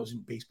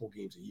 5,000 baseball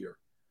games a year,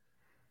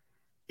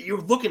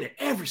 you're looking at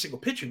every single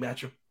pitching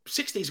matchup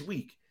 6 days a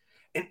week.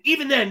 And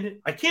even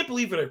then, I can't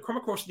believe it. I come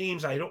across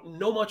names I don't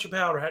know much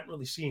about or hadn't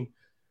really seen.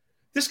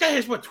 This guy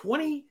has,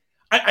 20?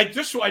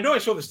 I know I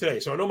saw this today,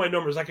 so I know my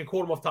numbers. I can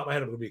quote them off the top of my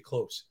head. It'll be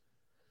close.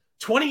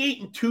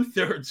 28 and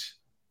 2/3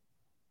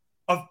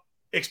 of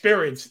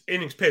experience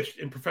innings pitched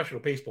in professional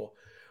baseball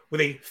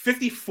with a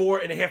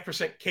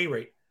 54.5% K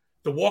rate.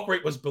 The walk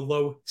rate was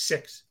below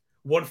 6,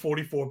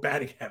 144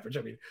 batting average.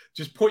 I mean,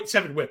 just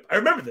 0.7 whip. I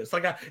remember this.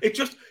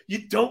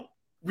 You don't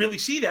really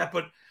see that,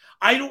 but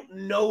I don't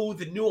know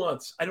the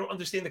nuance. I don't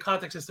understand the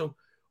context as to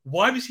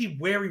why was he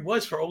where he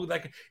was for only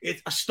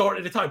it's a start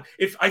at a time.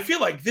 If I feel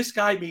like this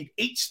guy made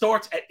 8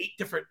 starts at 8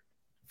 different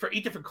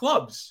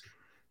clubs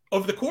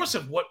over the course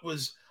of what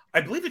was, I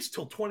believe it's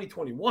till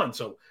 2021.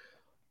 So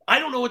I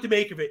don't know what to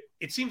make of it.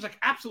 It seems like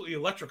absolutely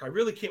electric. I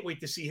really can't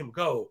wait to see him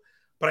go.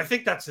 But I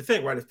think that's the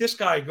thing, right? If this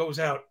guy goes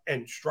out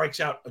and strikes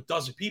out a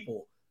dozen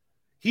people,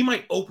 he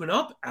might open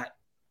up at.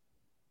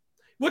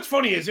 What's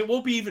funny is it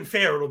won't be even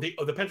fair.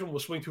 The pendulum will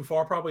swing too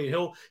far probably.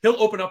 He'll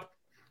open up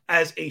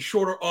as a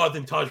shorter odd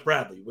than Taj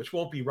Bradley, which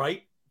won't be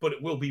right, but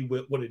it will be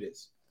what it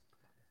is.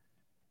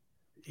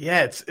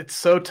 Yeah, it's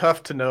so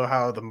tough to know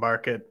how the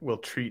market will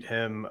treat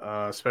him,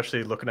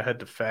 especially looking ahead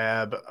to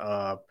Fab.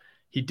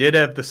 He did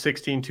have the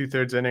 16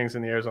 2/3 innings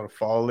in the Arizona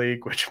Fall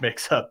League, which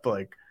makes up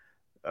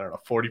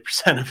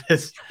 40% of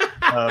his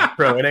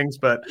pro innings.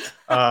 But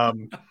was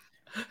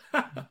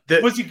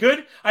he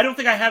good? I don't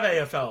think I have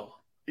AFL.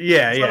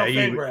 Yeah,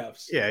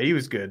 he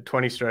was good.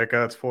 20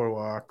 strikeouts, 4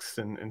 walks,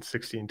 and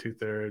 16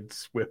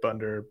 2/3, whip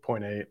under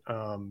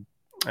 0.8.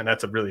 And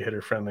that's a really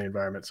hitter-friendly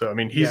environment. So, I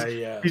mean,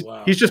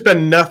 he's just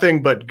been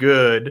nothing but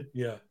good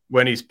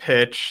when he's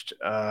pitched.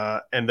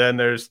 And then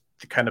there's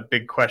the kind of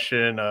big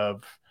question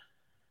of,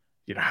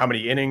 how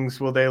many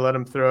innings will they let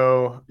him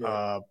throw?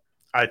 Yeah.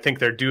 I think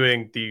they're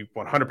doing the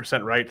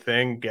 100% right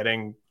thing,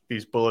 getting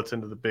these bullets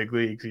into the big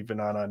leagues, even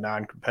on a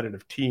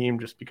non-competitive team,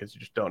 just because you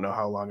just don't know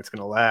how long it's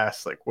going to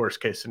last. Like,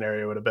 worst case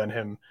scenario would have been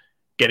him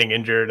getting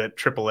injured at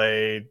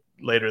AAA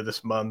later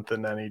this month,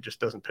 and then he just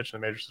doesn't pitch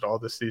in the majors at all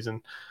this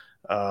season.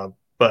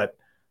 But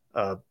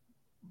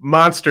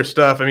monster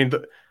stuff. I mean,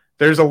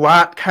 there's a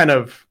lot kind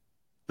of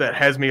that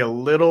has me a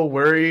little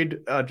worried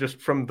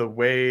just from the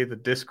way the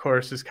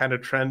discourse is kind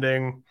of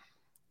trending,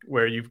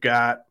 where you've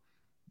got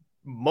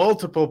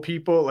multiple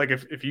people. Like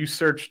if you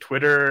search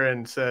Twitter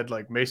and said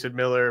like Mason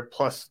Miller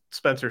plus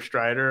Spencer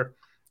Strider,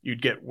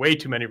 you'd get way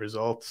too many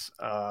results.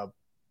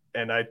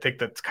 And I think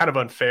that's kind of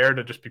unfair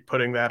to just be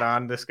putting that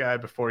on this guy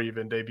before he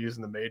even debuts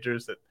in the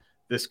majors, that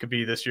this could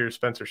be this year's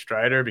Spencer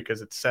Strider,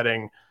 because it's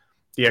setting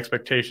the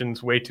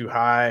expectations way too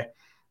high.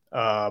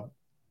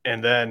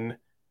 And then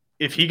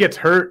if he gets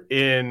hurt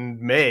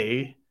in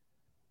May,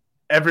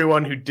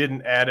 everyone who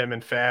didn't add him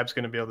in Fab's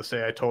going to be able to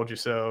say, I told you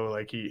so.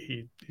 Like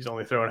he's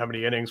only throwing how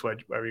many innings? Why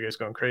are you guys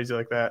going crazy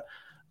like that?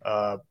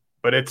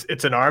 But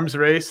it's an arms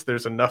race.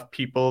 There's enough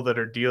people that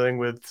are dealing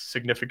with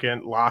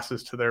significant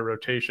losses to their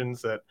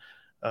rotations that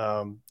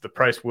the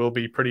price will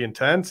be pretty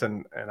intense.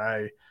 And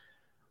I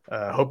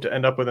hope to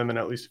end up with him in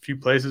at least a few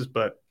places.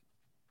 But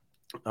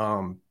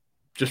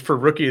just for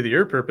Rookie of the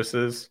Year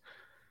purposes,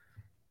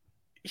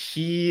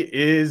 he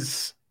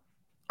is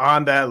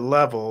on that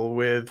level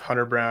with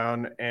Hunter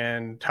Brown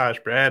and Taj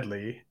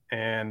Bradley.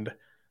 And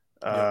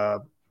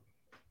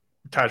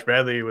Taj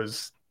Bradley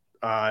was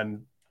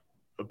on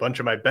a bunch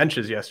of my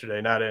benches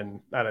yesterday, not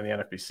in the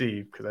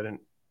NFBC, because I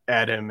didn't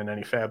add him in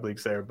any Fab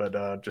leagues there,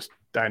 but just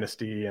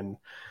Dynasty and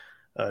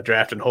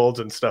draft and holds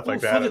and stuff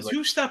like that. For the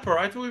two-stepper,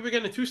 I thought we were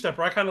getting a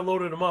two-stepper. I kind of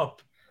loaded him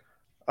up.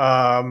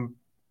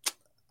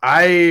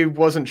 I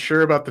wasn't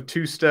sure about the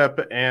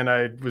two-step, and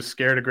I was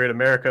scared of Great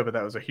America, but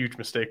that was a huge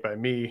mistake by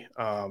me.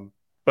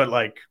 But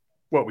like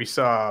what we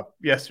saw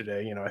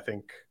yesterday, I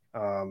think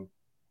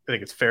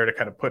it's fair to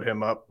kind of put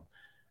him up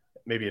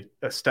maybe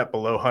a step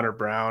below Hunter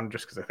Brown,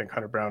 just because I think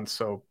Hunter Brown's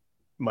so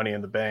money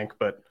in the bank.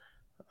 But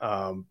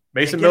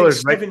Mason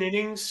Miller's 7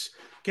 innings,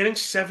 getting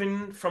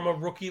 7 from a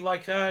rookie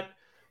like that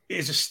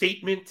is a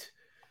statement.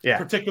 Yeah,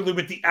 particularly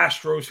with the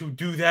Astros who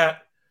do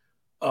that.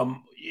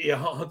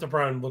 Hunter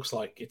Brown looks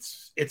like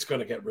it's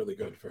going to get really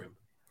good for him.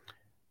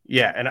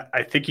 Yeah, and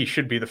I think he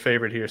should be the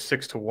favorite here,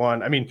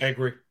 6-1. I mean, I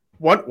agree.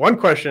 One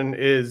question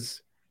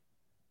is,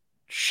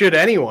 should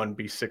anyone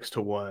be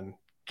 6-1,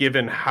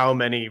 given how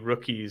many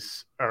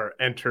rookies are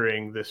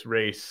entering this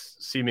race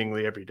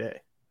seemingly every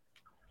day?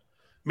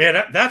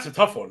 Man, that's a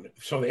tough one.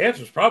 So the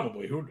answer is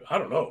probably I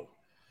don't know,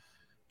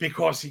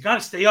 because you got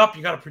to stay up,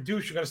 you got to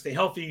produce, you got to stay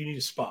healthy, you need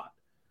a spot.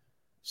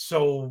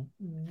 So,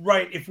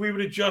 right, if we were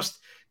to just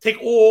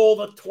take all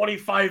the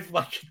 25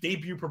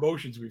 debut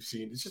promotions we've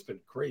seen, it's just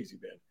been crazy,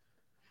 man.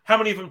 How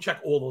many of them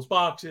check all those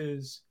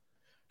boxes?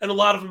 And a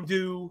lot of them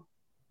do.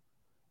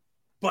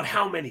 But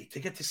how many? To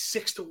get to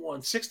 6-1.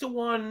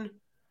 6-1,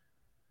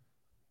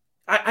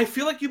 I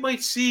feel like you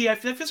might see, that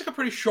feels like a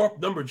pretty sharp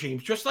number,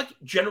 James, just like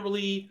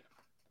generally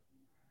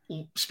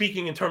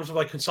speaking in terms of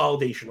like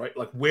consolidation, right?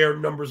 Like where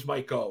numbers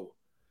might go.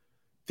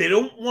 They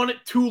don't want it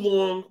too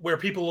long where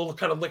people will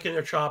kind of licking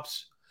their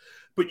chops,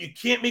 but you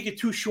can't make it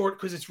too short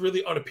because it's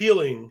really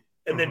unappealing.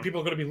 And then people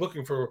are going to be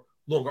looking for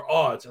longer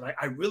odds. And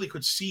I really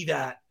could see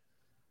that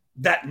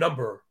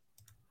number.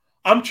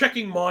 I'm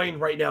checking mine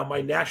right now.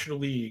 My National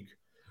League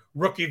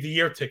Rookie of the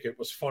Year ticket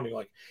was funny.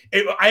 Like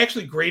I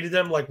actually graded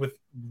them like with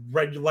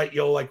red light,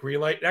 yellow light, green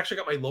light. It actually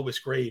got my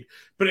lowest grade,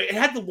 but it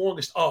had the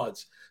longest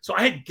odds. So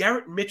I had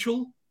Garrett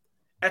Mitchell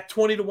at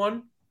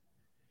 20-1.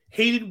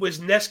 Hayden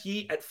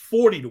Wesneski at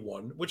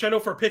 40-1, which I know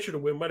for a pitcher to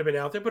win might have been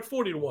out there, but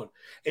 40-1.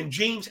 And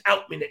James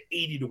Outman at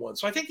 80-1.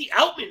 So I think the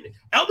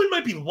Outman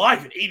might be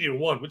live at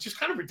 80-1, which is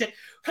kind of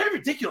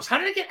ridiculous. How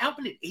did I get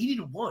Outman at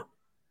 80-1?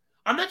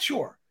 I'm not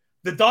sure.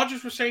 The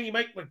Dodgers were saying he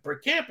might like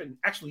break camp and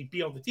actually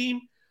be on the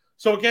team.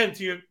 So again,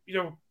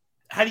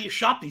 how do you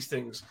shop these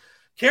things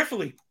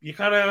carefully? You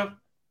kind of,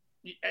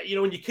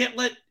 and you can't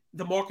let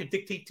the market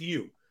dictate to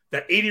you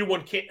that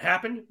 80-1 can't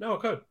happen. No,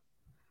 it could.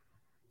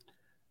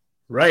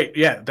 Right.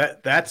 Yeah.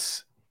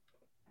 That's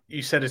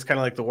you said it's kind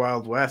of like the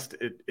Wild West.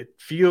 It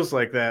feels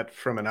like that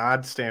from an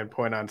odd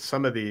standpoint on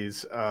some of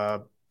these.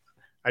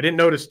 I didn't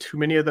notice too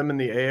many of them in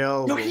the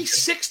AL. No, he's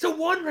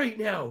 6-1 right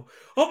now.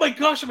 Oh my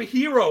gosh, I'm a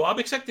hero. I'm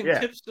accepting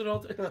tips and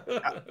all.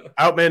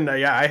 Outman,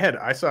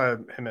 I saw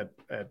him at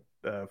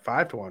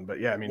 5-1, but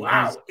yeah, I mean,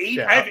 wow,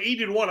 I have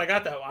 80-1. I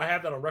got that. I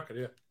have that on record.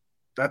 Yeah,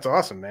 that's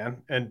awesome,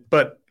 man.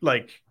 But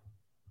like,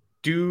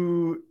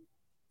 these?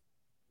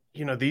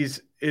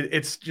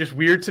 It's just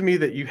weird to me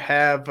that you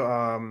have.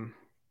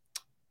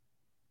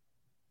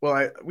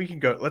 We can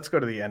go. Let's go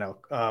to the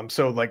NL.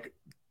 So like.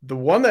 The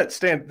one that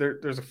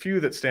there's a few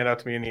that stand out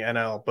to me in the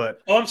NL,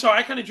 but I'm sorry,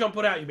 I kind of jumped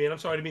out you, man. I'm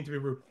sorry, I didn't mean to be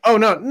rude. Oh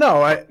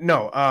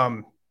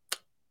no.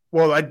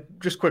 Well, I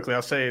just quickly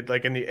I'll say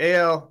like in the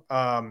AL,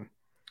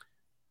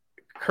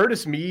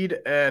 Curtis Mead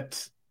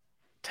at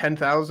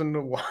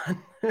 10,000-1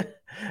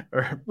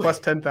 or plus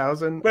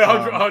 10,000. Wait,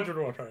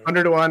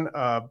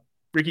 100-1.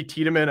 Ricky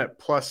Tiedemann at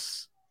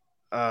plus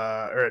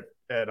or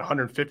at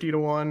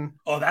 150-1.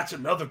 Oh, that's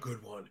another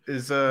good one.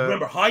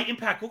 Remember high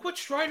impact. Look what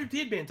Strider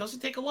did, man. It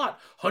doesn't take a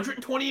lot.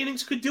 120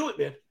 innings could do it,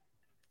 man.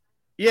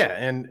 Yeah,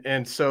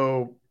 and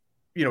so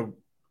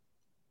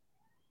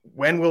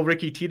when will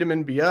Ricky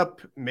Tiedemann be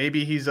up?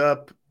 Maybe he's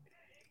up.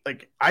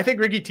 Like I think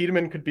Ricky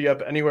Tiedemann could be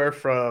up anywhere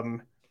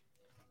from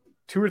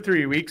 2 or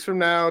 3 weeks from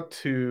now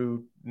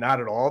to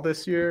not at all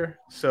this year.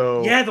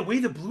 So yeah, the way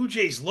the Blue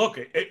Jays look,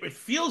 it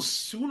feels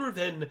sooner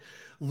than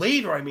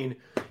later. I mean,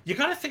 you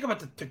got to think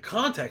about the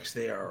context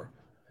there.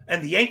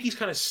 And the Yankees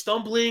kind of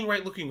stumbling,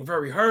 right, looking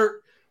very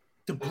hurt.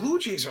 The Blue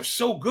Jays are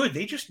so good.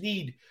 They just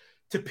need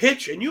to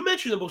pitch. And you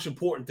mentioned the most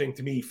important thing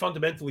to me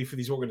fundamentally for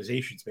these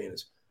organizations, man,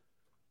 is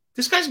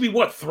this guy's going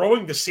to be,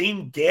 throwing the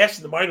same gas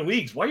in the minor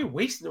leagues. Why are you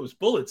wasting those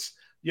bullets?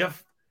 You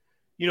have,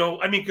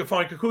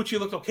 fine, Kikuchi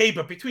looked okay,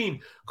 but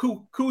between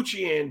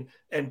Kikuchi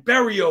and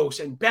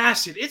Berrios and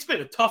Bassett, it's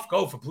been a tough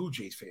go for Blue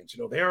Jays fans.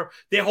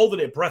 They're holding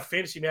their breath,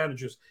 fantasy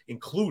managers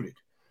included.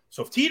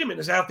 So if Tiedemann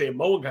is out there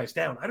mowing guys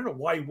down, I don't know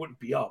why he wouldn't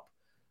be up.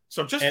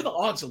 So just for the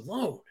odds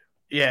alone.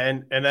 Yeah,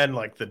 and then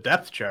like the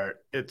depth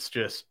chart, it's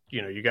just,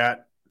 you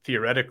got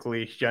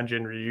theoretically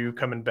Hyunjin Ryu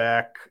coming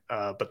back,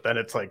 but then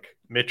it's like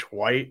Mitch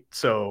White.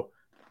 So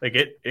like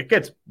it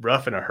gets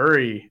rough in a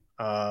hurry.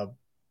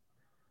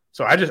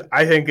 So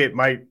I think it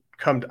might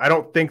come. I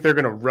don't think they're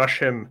going to rush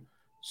him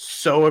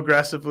so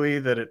aggressively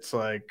that it's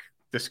like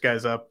this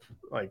guy's up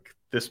like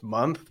this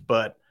month,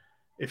 but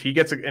if he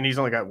gets and he's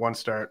only got one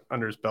start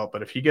under his belt,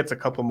 but if he gets a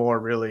couple more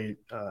really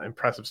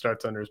impressive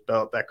starts under his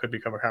belt, that could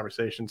become a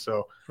conversation.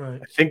 So right.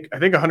 I think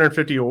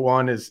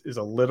 150-1 is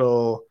a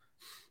little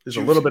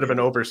bit of an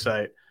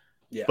oversight.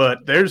 Yeah.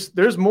 But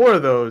there's more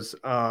of those.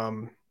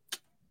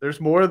 There's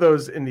more of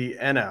those in the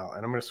NL,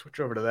 and I'm going to switch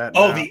over to that.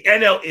 Oh, now. The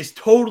NL is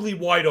totally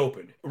wide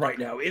open right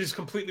now. It is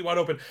completely wide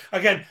open.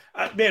 Again,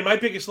 man, my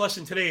biggest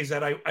lesson today is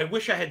that I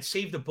wish I had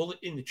saved a bullet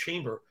in the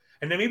chamber.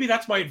 And then maybe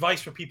that's my advice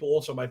for people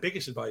also, my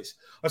biggest advice,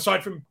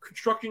 aside from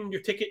constructing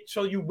your ticket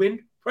so you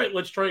win, right?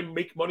 Let's try and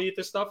make money at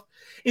this stuff,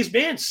 is,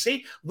 man,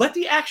 let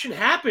the action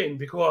happen,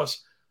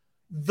 because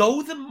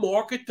though the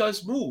market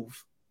does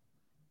move,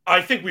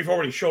 I think we've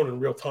already shown in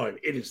real time,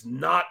 it is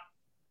not,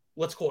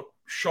 let's call it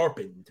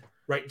sharpened,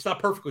 right? It's not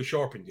perfectly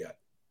sharpened yet.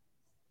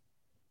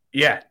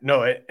 Yeah,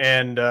 no,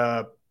 and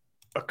a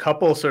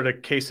couple sort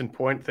of case in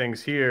point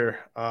things here.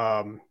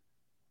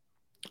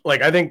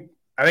 Like I think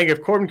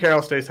if Corbin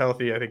Carroll stays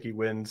healthy, I think he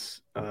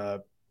wins.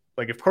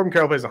 Like if Corbin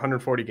Carroll plays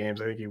 140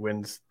 games, I think he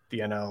wins the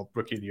NL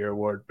Rookie of the Year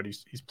award. But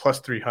he's plus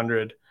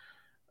 300.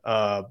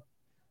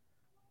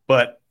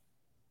 But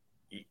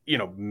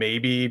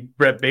maybe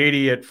Brett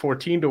Beatty at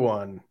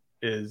 14-1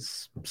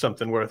 is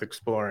something worth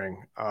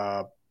exploring.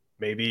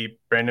 Maybe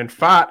Brandon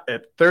Pfaadt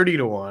at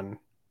 30-1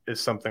 is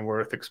something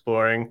worth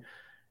exploring,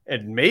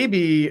 and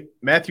maybe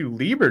Matthew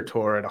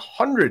Liberatore at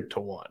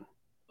 100-1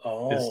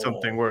 is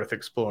something worth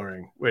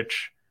exploring.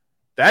 Which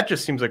that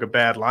just seems like a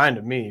bad line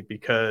to me,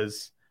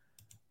 because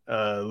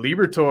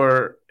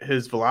Liberatore,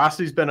 his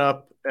velocity's been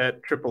up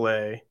at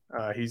AAA.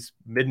 He's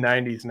mid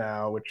 90s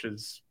now, which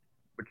is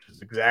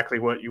exactly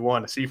what you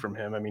want to see from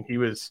him. I mean, he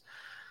was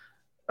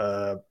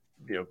a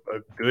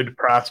good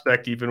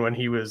prospect even when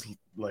he was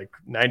like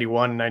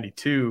 91,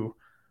 92.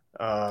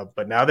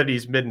 But now that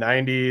he's mid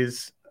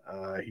 90s,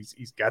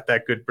 he's got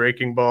that good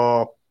breaking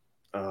ball.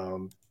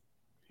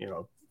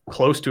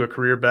 Close to a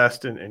career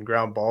best in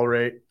ground ball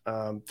rate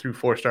through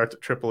 4 starts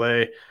at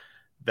AAA.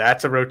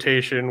 That's a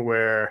rotation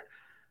where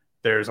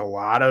there's a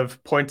lot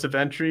of points of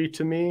entry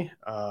to me.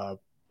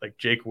 Like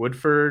Jake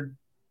Woodford,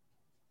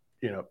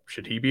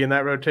 should he be in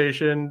that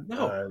rotation?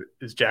 No.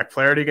 Is Jack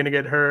Flaherty going to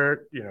get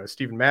hurt?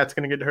 Steven Matt's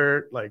going to get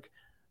hurt. Like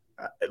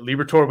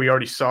Liberatore, we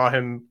already saw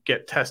him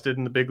get tested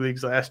in the big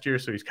leagues last year,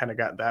 so he's kind of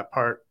got that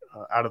part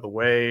out of the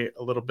way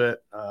a little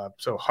bit.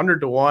 So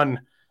 100-1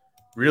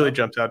 really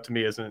jumps out to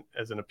me as an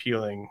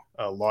appealing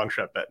long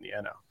shot bet in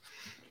the NL.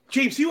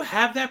 James, do you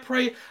have that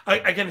price?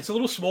 Again, it's a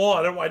little small.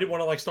 I didn't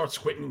want to start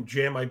squinting and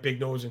jam my big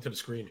nose into the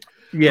screen.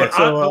 Yeah, but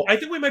so I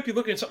think we might be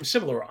looking at something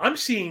similar. I'm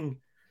seeing,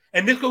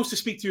 and this goes to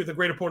speak to the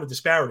greater point of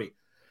disparity.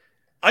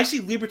 I see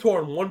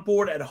Liberatore on one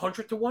board at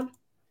 100-1,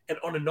 and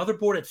on another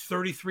board at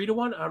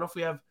 33-1. I don't know if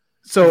we have.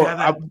 So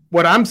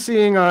what I'm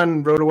seeing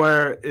on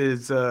RotoWire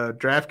is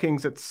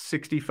DraftKings at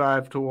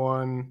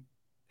 65-1.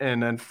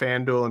 And then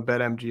FanDuel and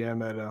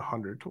BetMGM at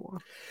 100-1.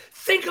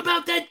 Think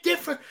about that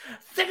difference.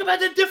 Think about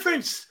the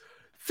difference.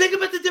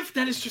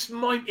 That is just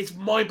it's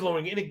mind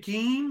blowing in a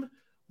game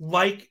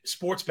like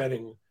sports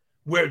betting,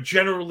 where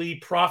generally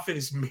profit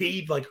is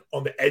made like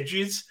on the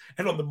edges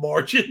and on the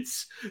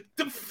margins.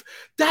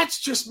 That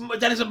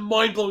is a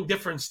mind blowing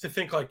difference to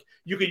think like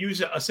you could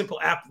use a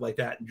simple app like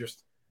that and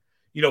just,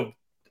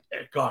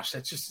 gosh,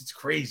 it's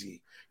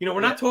crazy. We're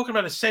not talking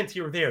about a cent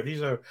here or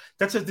there.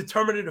 That's a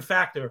determinative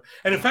factor,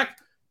 and in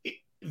fact,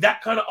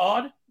 that kind of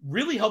odd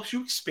really helps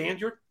you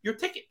expand your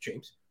ticket,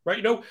 James.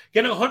 Right?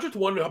 Getting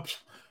 100-1,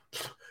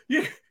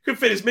 you can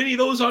fit as many of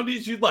those on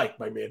as you'd like,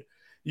 my man.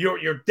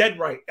 You're dead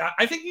right.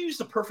 I think you used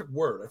the perfect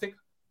word. I think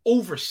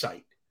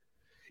oversight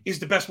is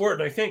the best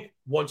word. And I think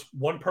once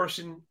one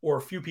person or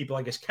a few people,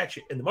 I guess, catch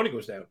it and the money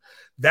goes down,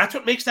 that's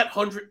what makes that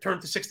 100 turn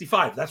to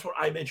 65. That's what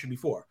I mentioned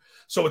before.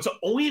 So it's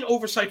only an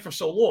oversight for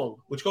so long,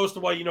 which goes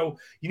to why, you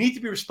need to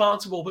be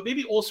responsible, but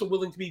maybe also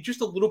willing to be just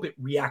a little bit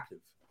reactive.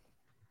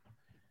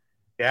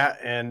 Yeah,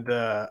 and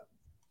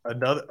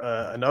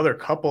another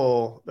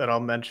couple that I'll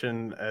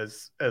mention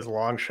as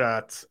long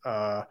shots.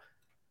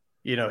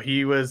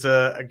 He was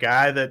a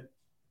guy that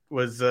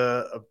was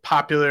a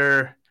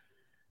popular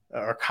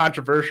or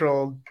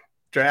controversial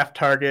draft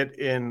target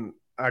in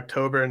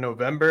October and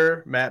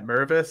November, Matt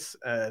Mervis,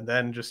 and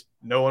then just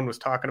no one was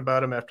talking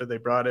about him after they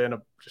brought in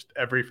just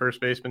every first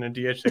baseman and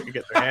DH they could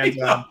get their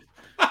hands on.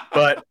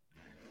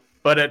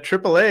 But at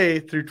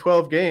AAA through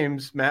 12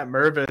 games, Matt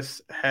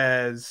Mervis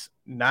has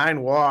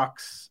 9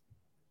 walks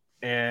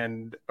he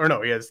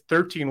has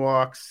 13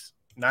 walks,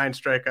 9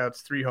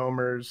 strikeouts, 3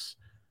 homers,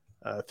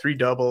 3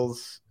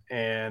 doubles,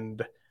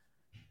 and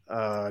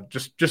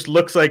just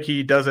looks like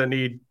he doesn't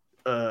need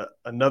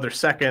another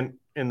second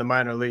in the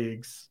minor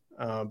leagues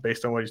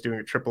based on what he's doing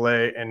at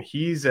AAA, and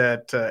he's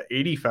at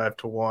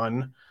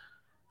 85-1.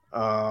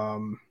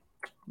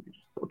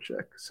 We'll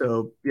check.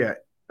 So yeah,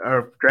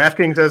 our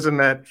DraftKings has him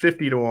at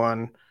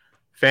 50-1,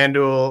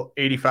 FanDuel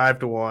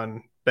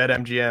 85-1,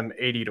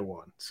 BetMGM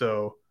 80-1.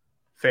 So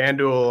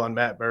FanDuel on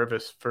Matt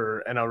Mervis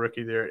for NL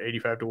Rookie there at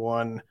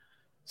 85-1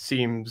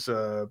 seems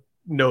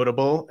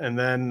notable. And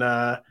then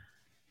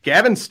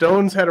Gavin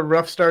Stone's had a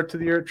rough start to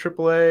the year at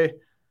AAA,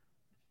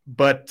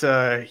 but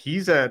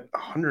he's at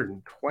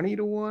 120-1.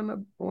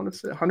 I want to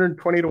say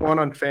 120-1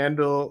 on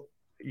FanDuel.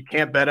 You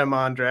can't bet him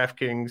on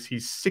DraftKings.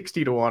 He's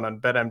 60-1 on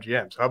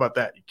BetMGM. So how about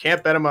that? You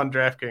can't bet him on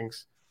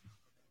DraftKings.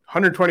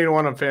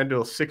 120-1 on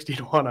FanDuel,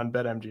 60-1 on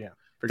BetMGM.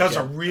 That's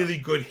a really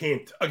good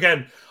hint.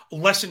 Again, a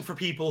lesson for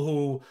people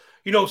who,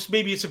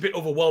 maybe it's a bit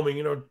overwhelming.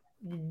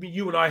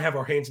 You and I have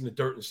our hands in the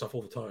dirt and stuff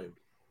all the time.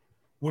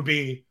 Would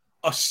be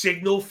a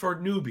signal for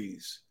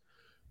newbies.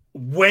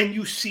 When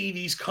you see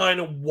these kind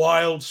of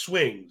wild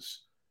swings,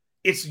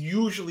 it's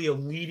usually a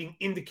leading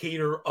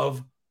indicator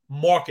of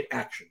market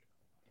action.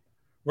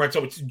 Right?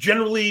 So it's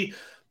generally,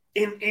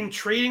 in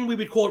trading, we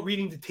would call it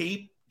reading the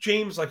tape,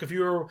 James. Like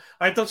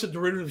I've done some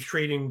derivative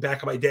trading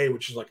back in my day,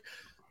 which is like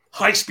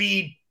high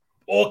speed,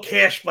 all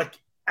cash, like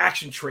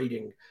action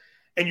trading.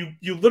 And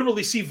you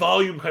literally see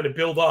volume kind of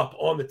build up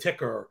on the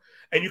ticker,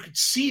 and you can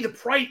see the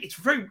price.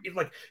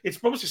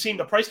 It's almost the same.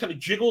 The price kind of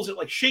jiggles, it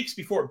like shakes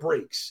before it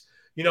breaks.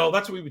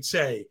 That's what we would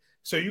say.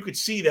 So you could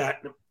see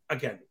that.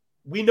 Again,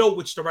 we know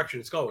which direction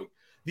it's going.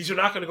 These are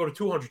not going to go to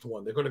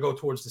 200-1. They're going to go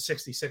towards the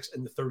 66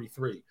 and the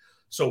 33.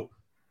 So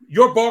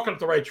you're barking up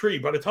the right tree.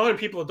 By the time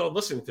people are done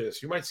listening to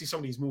this, you might see some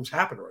of these moves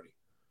happen already.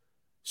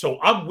 So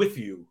I'm with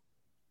you.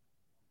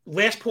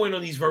 Last point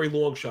on these very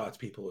long shots,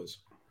 people, is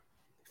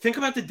think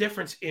about the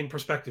difference in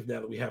perspective now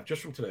that we have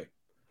just from today.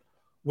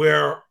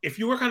 Where if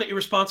you were kind of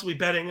irresponsibly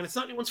betting, and it's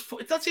not anyone's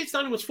fault, let's say it's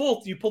not anyone's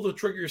fault, you pull the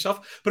trigger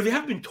yourself. But if you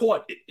haven't been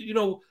taught,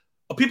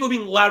 people are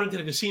being allowed into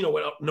the casino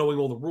without knowing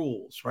all the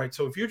rules, right?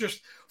 So if you're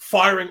just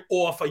firing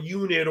off a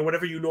unit or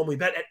whatever you normally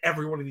bet at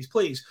every one of these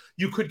plays,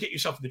 you could get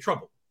yourself into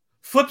trouble.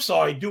 Flip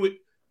side, do it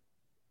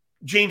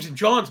James and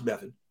John's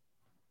method,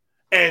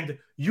 and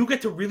you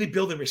get to really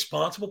build a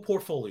responsible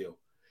portfolio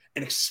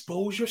and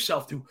expose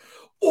yourself to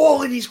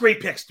all of these great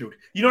picks, dude.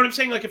 You know what I'm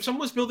saying? Like if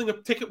someone was building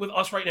a ticket with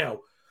us right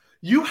now,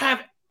 you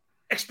have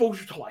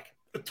exposure to like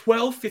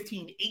 12,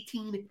 15,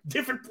 18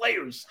 different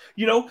players,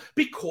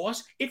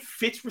 because it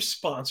fits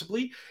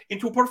responsibly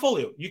into a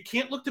portfolio. You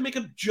can't look to make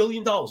 $1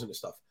 jillion in this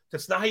stuff.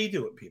 That's not how you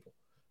do it, people.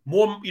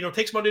 More, it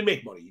takes money to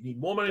make money. You need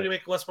more money to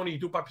make less money. You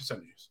do it by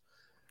percentages.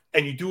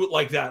 And you do it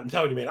like that. I'm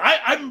telling you, man,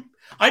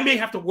 I may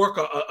have to work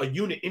a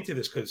unit into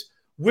this because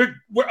we're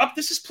up.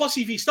 This is plus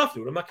EV stuff,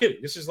 dude. I'm not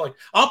kidding. This is like,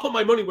 I'll put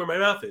my money where my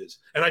mouth is.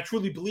 And I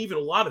truly believe in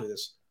a lot of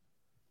this.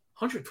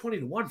 120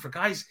 to 1 for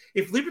guys.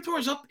 If Liberatore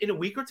is up in a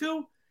week or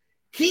two,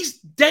 he's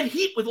dead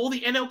heat with all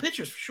the NL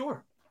pitchers for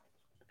sure.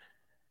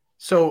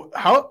 So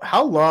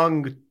how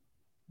long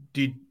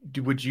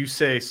would you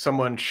say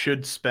someone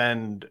should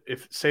spend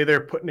if, say,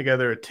 they're putting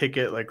together a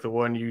ticket like the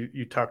one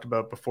you talked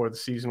about before the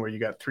season where you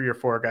got 3 or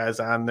 4 guys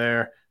on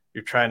there,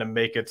 you're trying to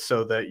make it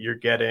so that you're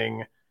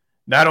getting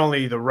not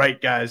only the right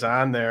guys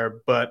on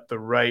there, but the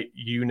right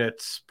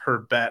units per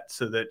bet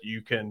so that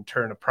you can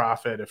turn a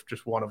profit if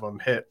just one of them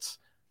hits.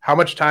 How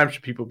much time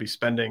should people be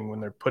spending when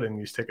they're putting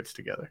these tickets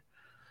together?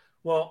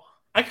 Well,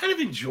 I kind of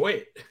enjoy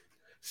it.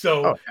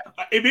 So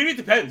maybe it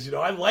depends.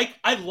 I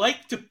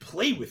like to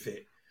play with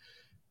it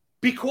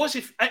because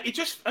if it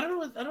just, I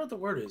don't know what the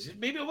word is.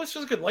 Maybe it almost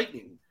feels like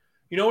lightning,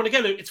 and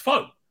again, it's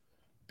fun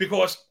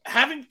because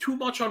having too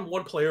much on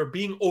one player,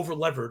 being over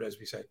levered, as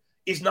we say,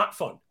 is not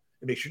fun.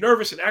 It makes you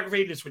nervous and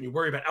aggravated. It's when you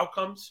worry about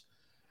outcomes.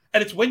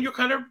 And it's when you're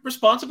kind of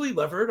responsibly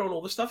levered on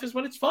all this stuff is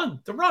when it's fun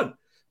to run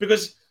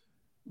because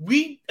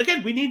we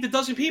need the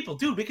dozen people,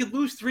 dude. We could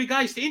lose 3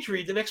 guys to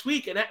injury the next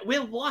week, and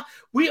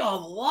we are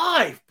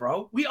live,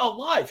 bro. We are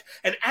live.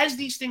 And as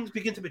these things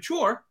begin to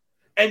mature,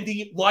 and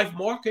the live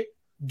market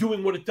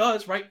doing what it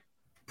does, right?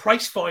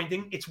 Price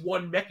finding, it's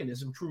one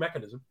mechanism, true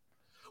mechanism.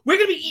 We're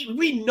gonna be eating.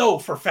 We know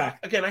for a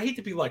fact. Again, I hate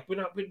to be like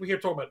we're here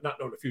talking about not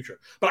knowing the future,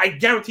 but I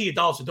guarantee you,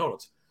 dollars to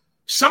donuts.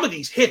 Some of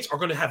these hits are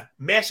going to have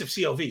massive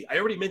CLV. I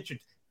already mentioned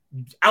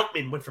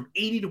Outman went from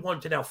 80 to 1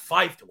 to now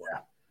 5 to 1.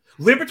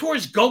 Liberatore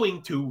is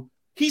going to.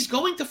 He's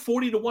going to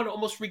 40 to 1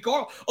 almost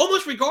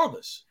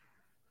regardless.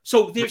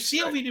 So there's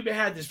CLV to be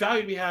had, there's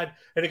value to be had.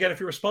 And again, if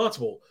you're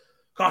responsible,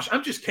 gosh,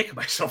 I'm just kicking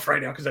myself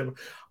right now because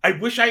I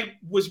wish I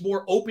was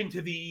more open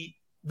to the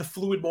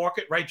fluid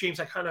market, right, James?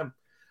 And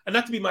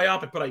not to be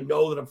myopic, but I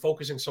know that I'm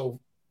focusing so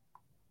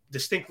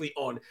distinctly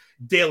on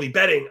daily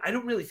betting. I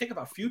don't really think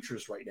about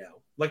futures right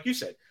now. Like you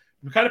said,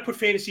 we kind of put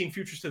fantasy and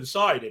futures to the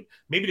side, and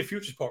maybe the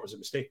futures part was a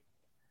mistake.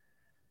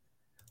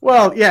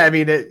 Well, yeah, I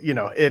mean,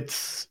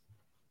 it's.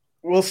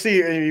 We'll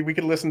see. We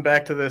can listen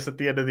back to this at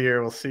the end of the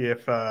year. We'll see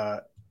if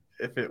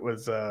it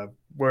was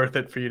worth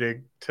it for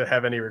you to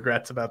have any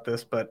regrets about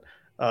this. But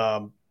I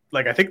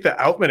think the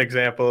Outman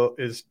example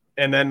is,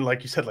 and then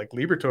like you said, like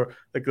Liberatore,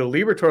 like the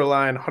Liberatore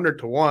line 100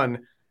 to 1,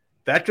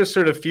 that just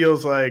sort of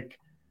feels like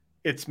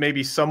it's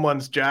maybe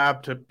someone's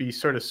job to be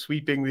sort of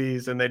sweeping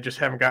these, and they just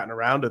haven't gotten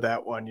around to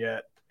that one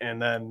yet.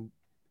 And then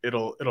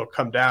it'll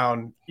come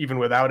down even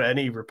without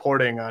any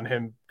reporting on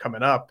him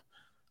coming up.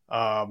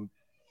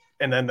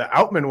 And then the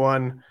Outman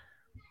one,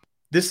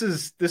 this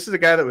is a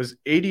guy that was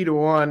 80 to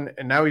 1,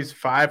 and now he's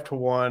 5 to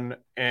 1,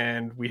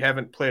 and we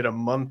haven't played a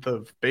month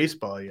of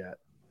baseball yet.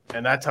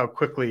 And that's how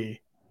quickly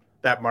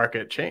that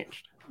market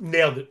changed.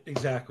 Nailed it.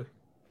 Exactly.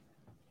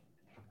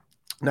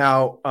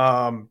 Now,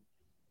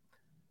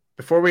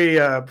 before we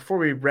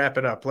wrap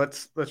it up,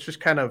 let's just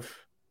kind of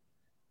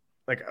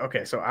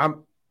okay, so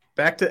I'm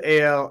back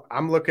to AL.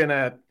 I'm looking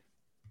at,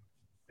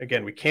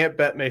 again, we can't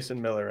bet Mason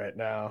Miller right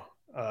now.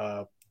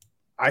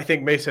 I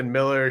think Mason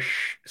Miller.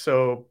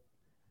 So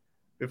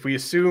if we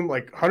assume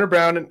like Hunter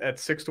Brown at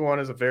 6 to 1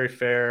 is a very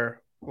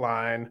fair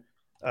line,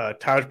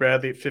 Taj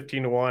Bradley at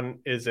 15 to 1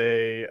 is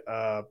a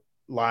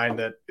line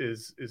that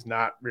is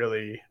not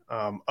really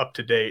up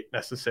to date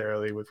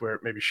necessarily with where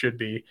it maybe should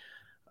be.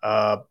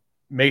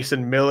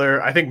 Mason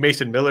Miller. I think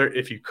Mason Miller,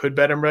 if you could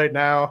bet him right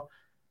now,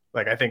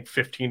 I think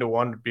 15 to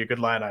 1 would be a good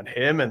line on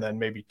him, and then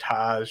maybe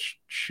Taj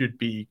should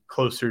be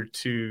closer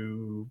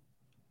to,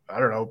 I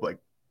don't know,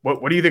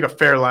 What do you think a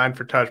fair line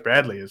for Taj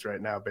Bradley is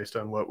right now based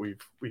on what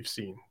we've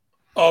seen?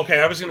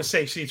 Okay, I was going to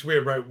say, see, it's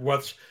weird, right?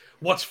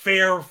 What's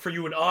fair for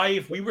you and I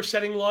if we were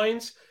setting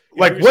lines?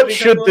 What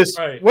should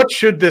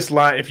this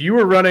line, if you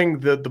were running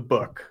the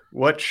book,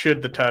 what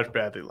should the Taj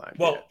Bradley line be?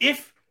 Well,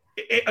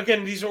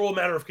 again, these are all a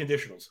matter of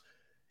conditionals.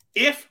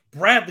 If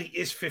Bradley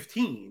is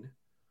 15,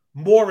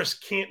 Morris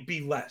can't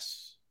be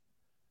less.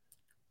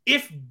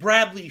 If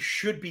Bradley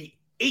should be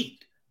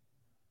 8,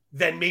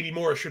 then maybe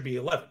Morris should be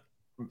 11.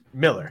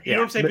 Miller. You know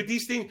what I'm saying? But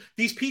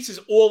these pieces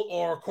all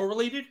are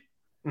correlated.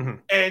 Mm-hmm.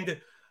 And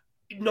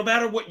no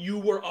matter what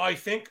you or I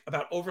think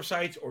about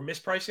oversights or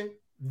mispricing,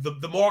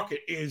 the market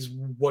is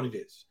what it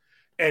is.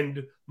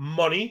 And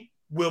money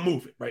will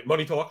move it, right?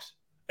 Money talks.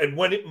 And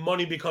when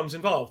money becomes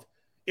involved,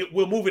 it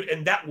will move it,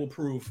 and that will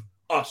prove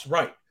us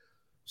right.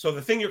 So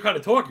the thing you're kind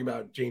of talking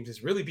about, James,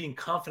 is really being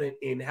confident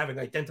in having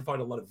identified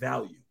a lot of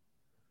value.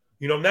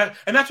 You know,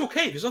 and that's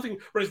okay.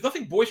 There's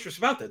nothing boisterous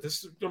about that.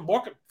 This is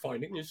market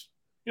finding is,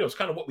 it's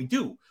kind of what we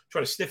do,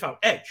 try to sniff out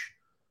edge.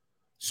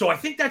 So I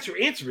think that's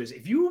your answer is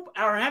if you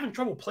are having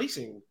trouble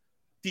placing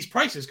these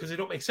prices because they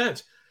don't make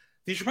sense,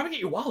 then you should probably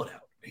get your wallet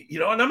out.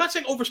 And I'm not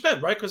saying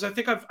overspend, right? Because I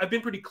think I've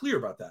been pretty clear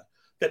about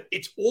that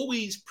it's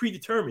always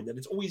predetermined, that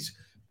it's always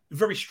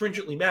very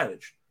stringently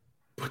managed.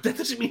 But that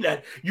doesn't mean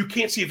that you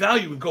can't see a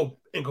value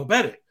and go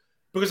bet it.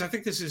 Because I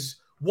think this is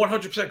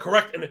 100%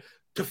 correct. And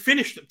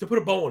to put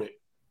a bow on it,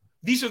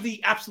 these are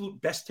the absolute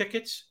best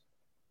tickets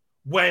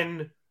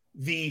when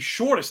the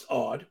shortest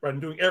odd, right, I'm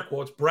doing air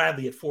quotes,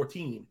 Bradley at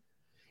 14,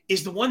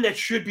 is the one that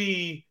should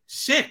be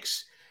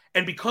 6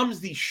 and becomes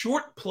the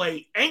short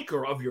play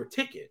anchor of your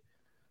ticket.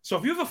 So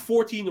if you have a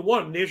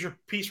 14-1, there's your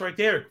piece right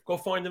there. Go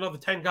find another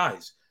 10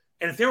 guys.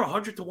 And if they're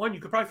 100-1, you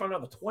could probably find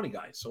another 20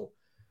 guys. So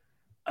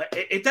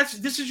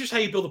this is just how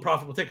you build a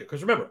profitable ticket.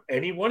 Because remember,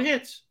 any one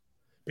hits,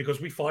 because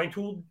we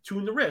fine-tune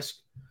the risk.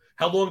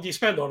 How long do you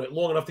spend on it?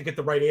 Long enough to get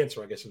the right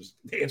answer, I guess it was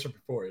the answer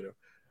before,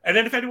 And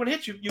then if anyone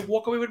hits you, you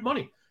walk away with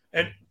money.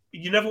 And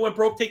you never went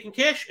broke taking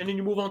cash, and then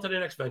you move on to the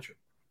next venture.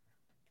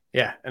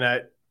 Yeah,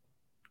 and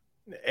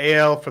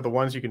AL for the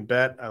ones you can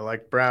bet, I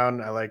like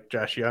Brown. I like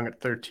Josh Young at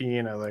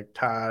 13. I like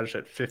Taj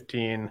at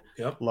 15.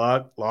 Yep.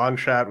 Long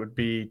shot would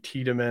be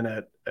Tiedemann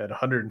at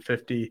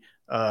 150.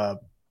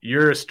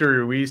 Your Asturi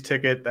Ruiz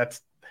ticket,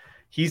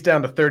 he's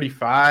down to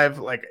 35.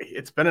 Like,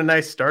 it's been a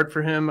nice start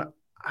for him.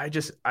 I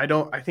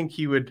think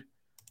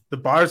the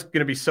bar's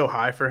going to be so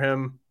high for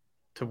him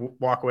to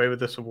walk away with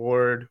this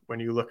award when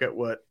you look at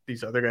what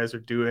these other guys are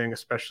doing,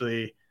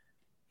 especially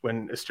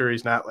when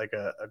Asturi's not like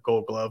a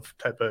Gold Glove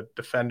type of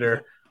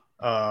defender.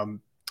 And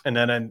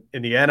then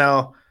in the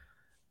NL,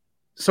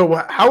 so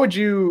what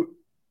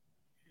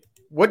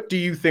do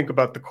you think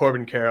about the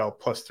Corbin Carroll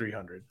plus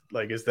 300?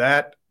 Like, is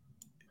that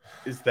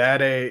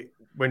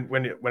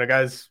when a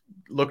guy's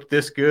looked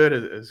this good,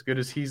 as good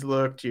as he's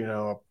looked,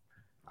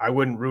 I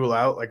wouldn't rule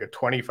out like a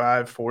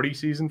 25-40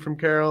 season from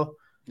Carroll,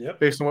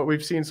 based on what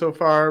we've seen so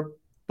far.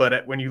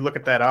 But when you look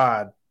at that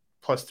odd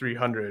plus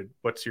 300,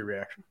 what's your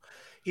reaction?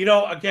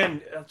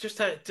 Again, just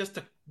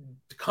the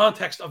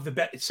context of the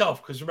bet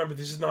itself, because remember,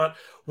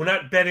 we're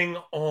not betting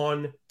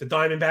on the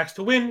Diamondbacks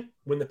to win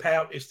when the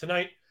payout is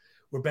tonight.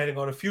 We're betting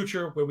on a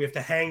future where we have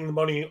to hang the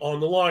money on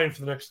the line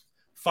for the next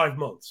 5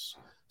 months.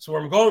 So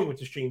where I'm going with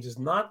this, James, is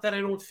not that I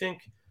don't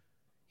think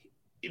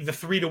the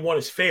 3-1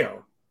 is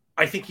fair.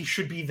 I think he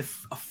should be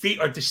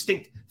a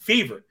distinct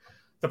favorite.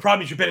 The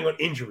problem is you're betting on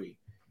injury.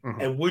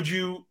 Mm-hmm.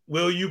 And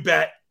will you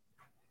bet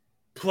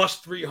plus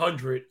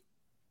 300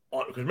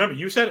 on, because remember,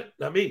 you said it,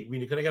 not me.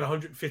 We're going to get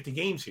 150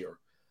 games here.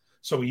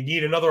 So we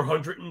need another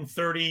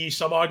 130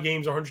 some odd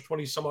games,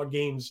 120 some odd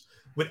games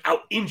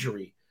without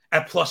injury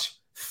at plus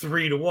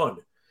 3-1.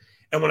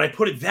 And when I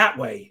put it that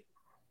way,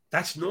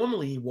 that's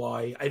normally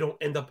why I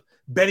don't end up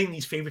betting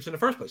these favorites in the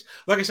first place.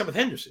 Like I said with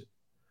Henderson,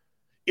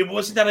 it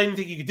wasn't that I didn't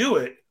think he could do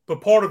it,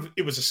 but part of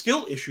it was a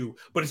skill issue,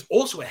 but it's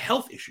also a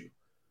health issue.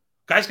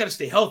 Guys got to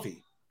stay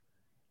healthy.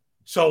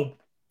 So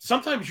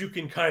sometimes you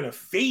can kind of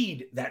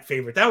fade that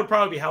favorite. That would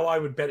probably be how I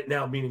would bet it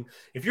now, meaning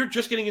if you're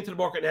just getting into the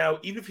market now,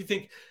 even if you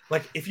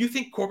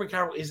think Corbin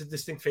Carroll is a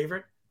distinct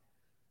favorite,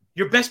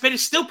 your best bet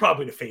is still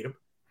probably to fade him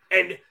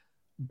and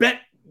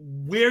bet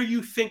where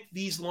you think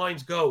these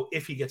lines go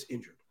if he gets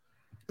injured.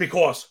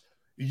 Because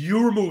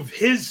you remove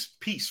his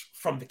piece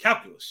from the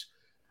calculus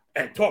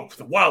and talk,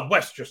 the Wild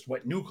West just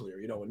went nuclear,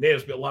 and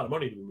there's been a lot of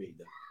money to be made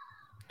there.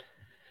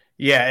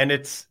 Yeah,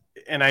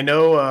 and I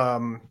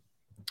know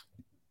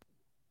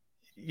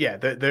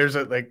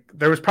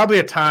there was probably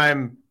a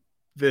time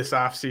this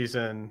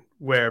offseason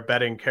where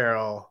betting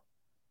Carroll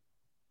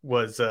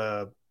was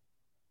I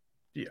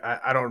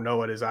don't know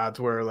what his odds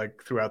were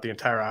like throughout the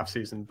entire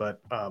offseason,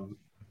 but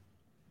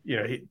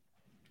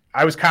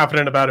I was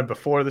confident about him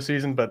before the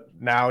season, but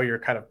now you're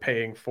kind of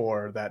paying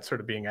for that sort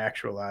of being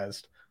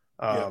actualized.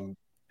 And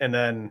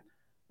then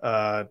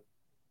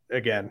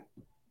again,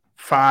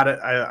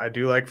 Fod, I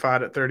do like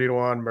Fod at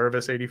 30-1,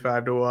 Mervis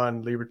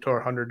 85-1,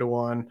 Liberatore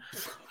 100-1.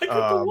 I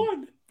got the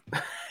one.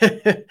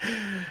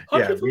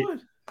 100-1.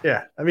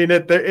 Yeah, I mean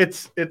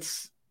it's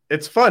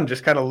fun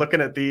just kind of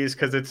looking at these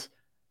because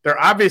they're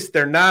obvious.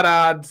 They're not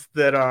odds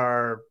that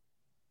are.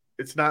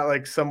 It's not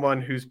like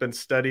someone who's been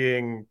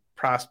studying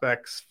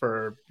prospects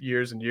for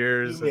years and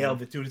years. You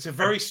nailed it, dude. It's a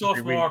very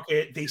soft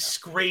market. They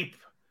scrape.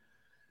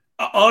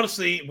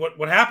 Honestly,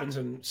 what happens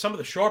in some of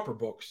the sharper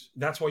books,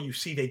 that's why you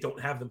see they don't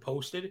have them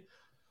posted,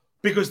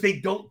 because they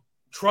don't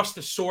trust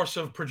the source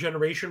of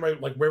progeneration, right?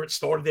 Like where it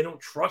started, they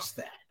don't trust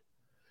that.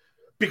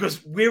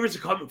 Because where is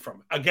it coming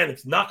from? Again,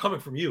 it's not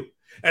coming from you.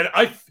 And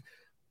I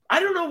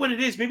don't know what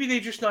it is. Maybe they're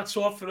just not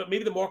soft enough.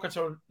 Maybe the markets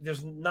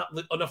there's not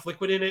enough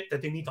liquid in it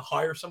that they need to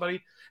hire somebody.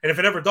 And if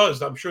it ever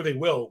does, I'm sure they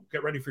will.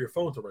 Get ready for your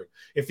phone to ring.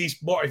 If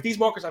these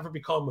markets ever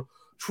become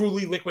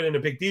truly liquid and a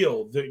big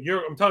deal,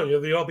 I'm telling you,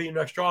 the LB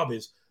next job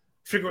is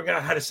figuring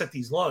out how to set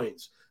these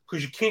lines,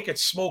 because you can't get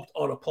smoked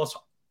on a plus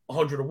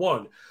 100 to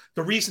 1.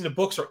 The reason the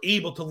books are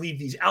able to leave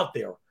these out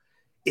there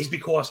is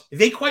because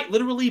they quite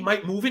literally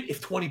might move it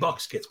if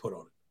 $20 gets put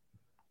on it.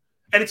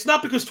 And it's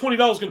not because $20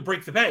 is going to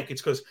break the bank.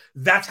 It's because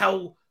that's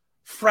how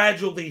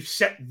fragile they've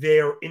set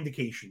their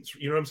indications.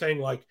 You know what I'm saying?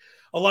 Like,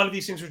 a lot of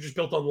these things are just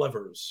built on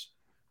levers.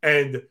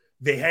 And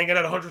they hang it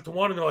at 100 to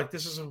 1, and they're like,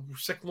 this is a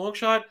sick long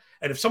shot.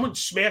 And if someone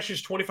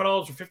smashes $25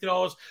 or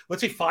 $50,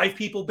 let's say 5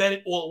 people bet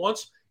it all at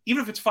once,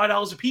 even if it's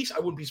 $5 a piece, I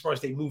wouldn't be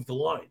surprised they move the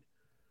line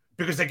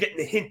because they're getting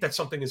the hint that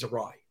something is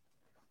awry.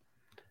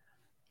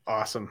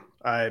 Awesome.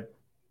 I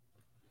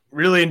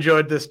really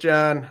enjoyed this,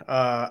 John.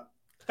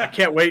 I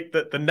can't wait.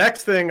 The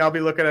next thing I'll be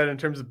looking at in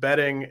terms of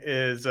betting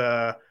is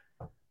the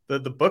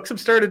books have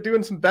started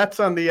doing some bets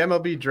on the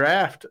MLB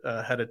draft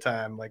ahead of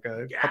time, like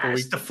a couple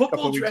weeks. The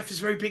football draft is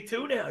very big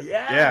too now.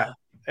 Yeah.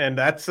 And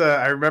that's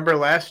I remember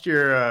last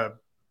year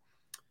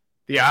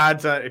the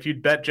odds if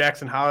you'd bet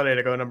Jackson Holliday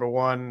to go number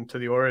 1 to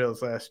the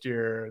Orioles last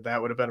year,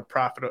 that would have been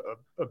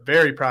a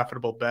very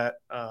profitable bet.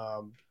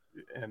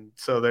 And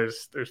so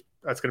that's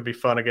going to be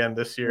fun again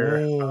this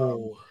year.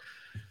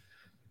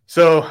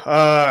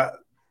 So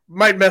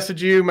might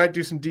message you, might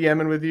do some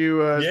DMing with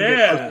you as we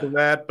get close to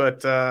that.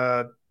 But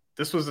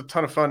this was a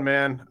ton of fun,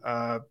 man.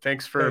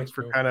 Thanks for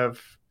kind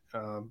of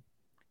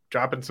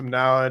dropping some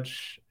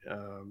knowledge.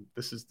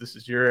 This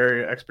is your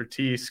area of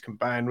expertise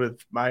combined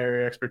with my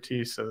area of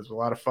expertise. So there's a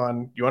lot of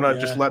fun. You want to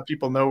just let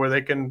people know where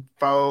they can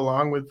follow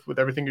along with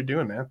everything you're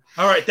doing, man.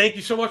 All right. Thank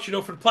you so much.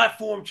 For the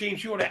platform,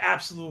 James, you are an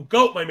absolute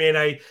GOAT, my man.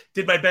 I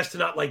did my best to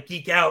not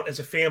geek out as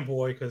a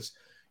fanboy because,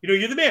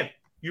 you're the man.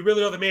 You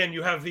really are the man.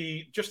 You have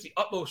the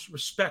utmost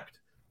respect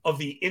of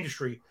the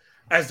industry.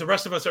 As the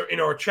rest of us are in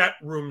our chat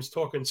rooms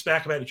talking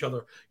smack about each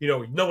other,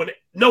 no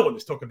one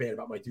is talking bad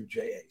about my dude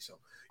J.A. So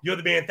you're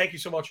the man. Thank you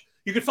so much.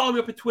 You can follow me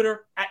up at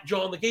Twitter at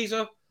John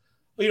Laghezza.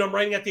 I'm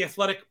writing at The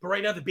Athletic, but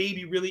right now the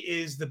baby really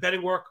is the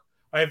betting work.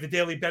 I have the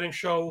daily betting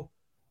show,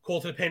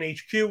 Call to the Pen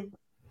HQ.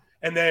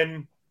 And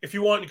then if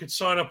you want, you could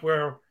sign up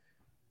where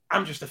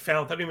I'm just a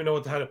fount. I don't even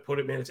know how to put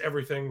it, man. It's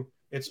everything.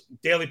 It's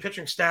daily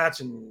pitching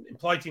stats and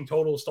implied team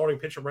totals, starting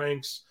pitcher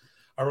ranks.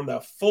 I run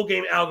the full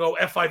game algo,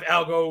 F5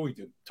 algo. We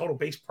do total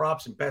base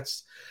props and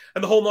bets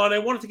and the whole nine. I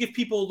wanted to give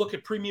people a look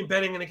at premium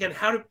betting and again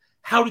how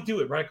to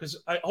do it, right? Because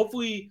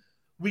hopefully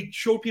we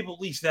showed people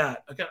at least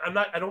that. Again,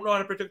 I don't know how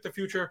to predict the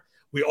future.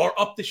 We are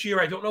up this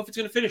year. I don't know if it's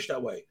going to finish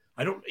that way.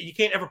 You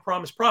can't ever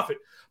promise profit.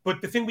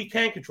 But the thing we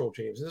can control,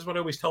 James, and this is what I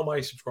always tell my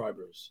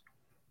subscribers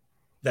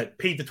that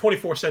paid the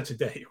 24 cents a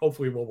day,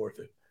 hopefully well worth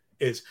it,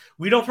 is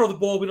we don't throw the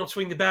ball, we don't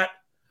swing the bat.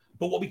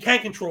 But what we can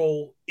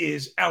control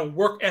is our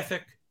work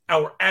ethic,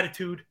 our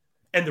attitude,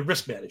 and the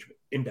risk management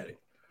in betting,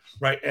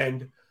 right?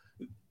 And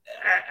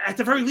at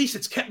the very least,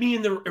 it's kept me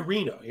in the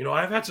arena.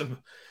 I've had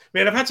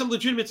some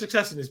legitimate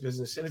success in this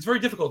business, and it's very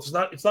difficult.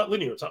 It's not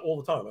linear. It's not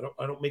all the time.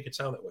 I don't make it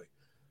sound that way.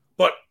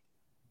 But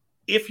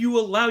if you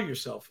allow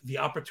yourself the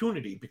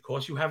opportunity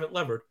because you have it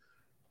levered,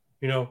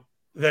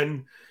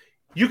 then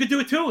you could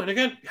do it too. And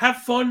again,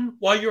 have fun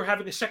while you're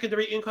having a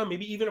secondary income,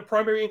 maybe even a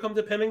primary income,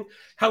 depending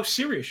how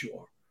serious you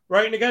are.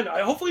 Right. And again,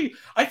 I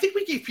think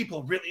we gave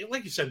people really,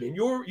 like you said, man,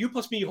 you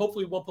plus me,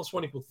 hopefully 1 +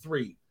 1 =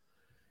 3.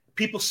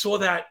 People saw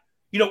that,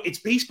 it's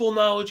baseball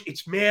knowledge,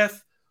 it's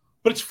math,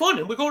 but it's fun.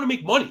 And we're going to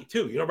make money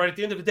too. Right at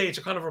the end of the day, it's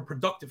a kind of a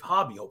productive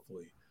hobby,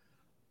 hopefully.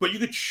 But you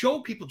could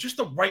show people just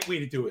the right way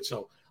to do it.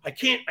 So I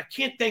can't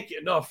thank you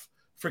enough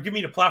for giving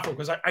me the platform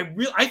because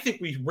I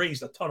think we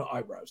raised a ton of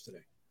eyebrows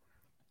today.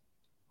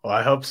 Well,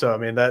 I hope so. I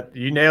mean, that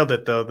you nailed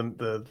it though.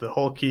 The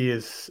whole key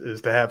is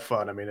to have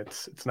fun. I mean,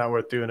 it's not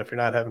worth doing if you're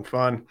not having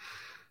fun.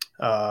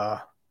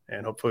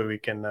 And hopefully we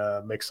can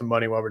make some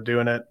money while we're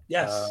doing it.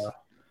 Yes.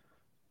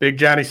 Big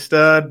Johnny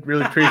Stud,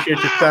 really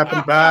appreciate you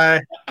stopping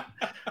by.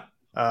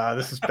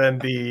 This has been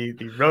the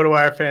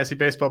RotoWire Fantasy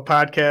Baseball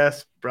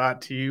Podcast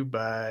brought to you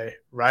by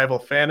Rival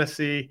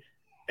Fantasy.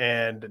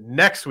 And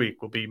next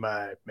week will be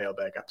my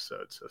mailbag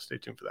episode. So stay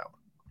tuned for that one.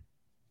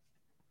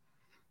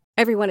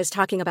 Everyone is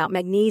talking about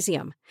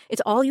magnesium.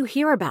 It's all you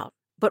hear about.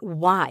 But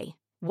why?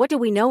 What do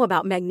we know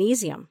about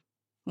magnesium?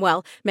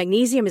 Well,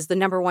 magnesium is the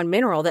 #1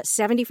 mineral that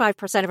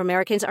 75% of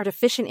Americans are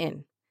deficient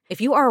in.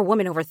 If you are a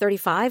woman over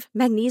 35,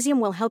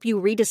 magnesium will help you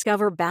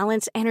rediscover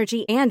balance,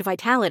 energy, and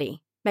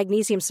vitality.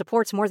 Magnesium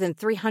supports more than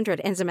 300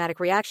 enzymatic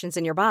reactions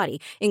in your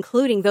body,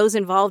 including those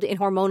involved in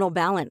hormonal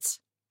balance.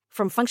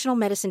 From functional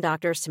medicine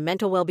doctors to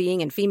mental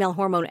well-being and female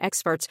hormone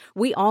experts,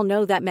 we all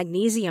know that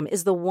magnesium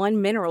is the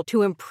one mineral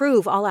to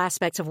improve all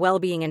aspects of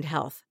well-being and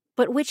health.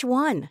 But which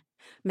one?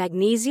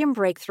 Magnesium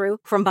Breakthrough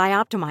from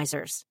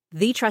Bioptimizers,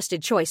 the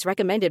trusted choice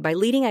recommended by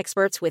leading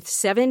experts with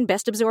 7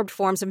 best-absorbed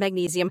forms of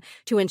magnesium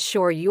to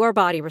ensure your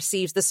body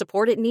receives the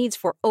support it needs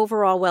for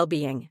overall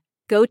well-being.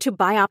 Go to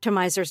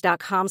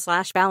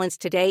bioptimizers.com/balance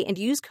today and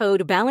use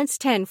code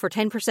BALANCE10 for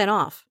 10%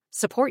 off.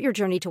 Support your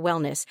journey to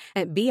wellness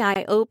at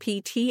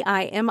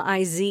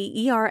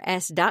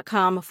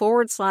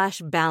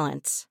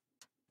bioptimizers.com/balance.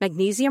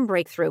 Magnesium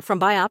Breakthrough from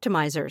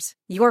Bioptimizers,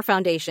 your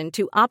foundation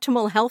to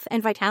optimal health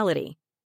and vitality.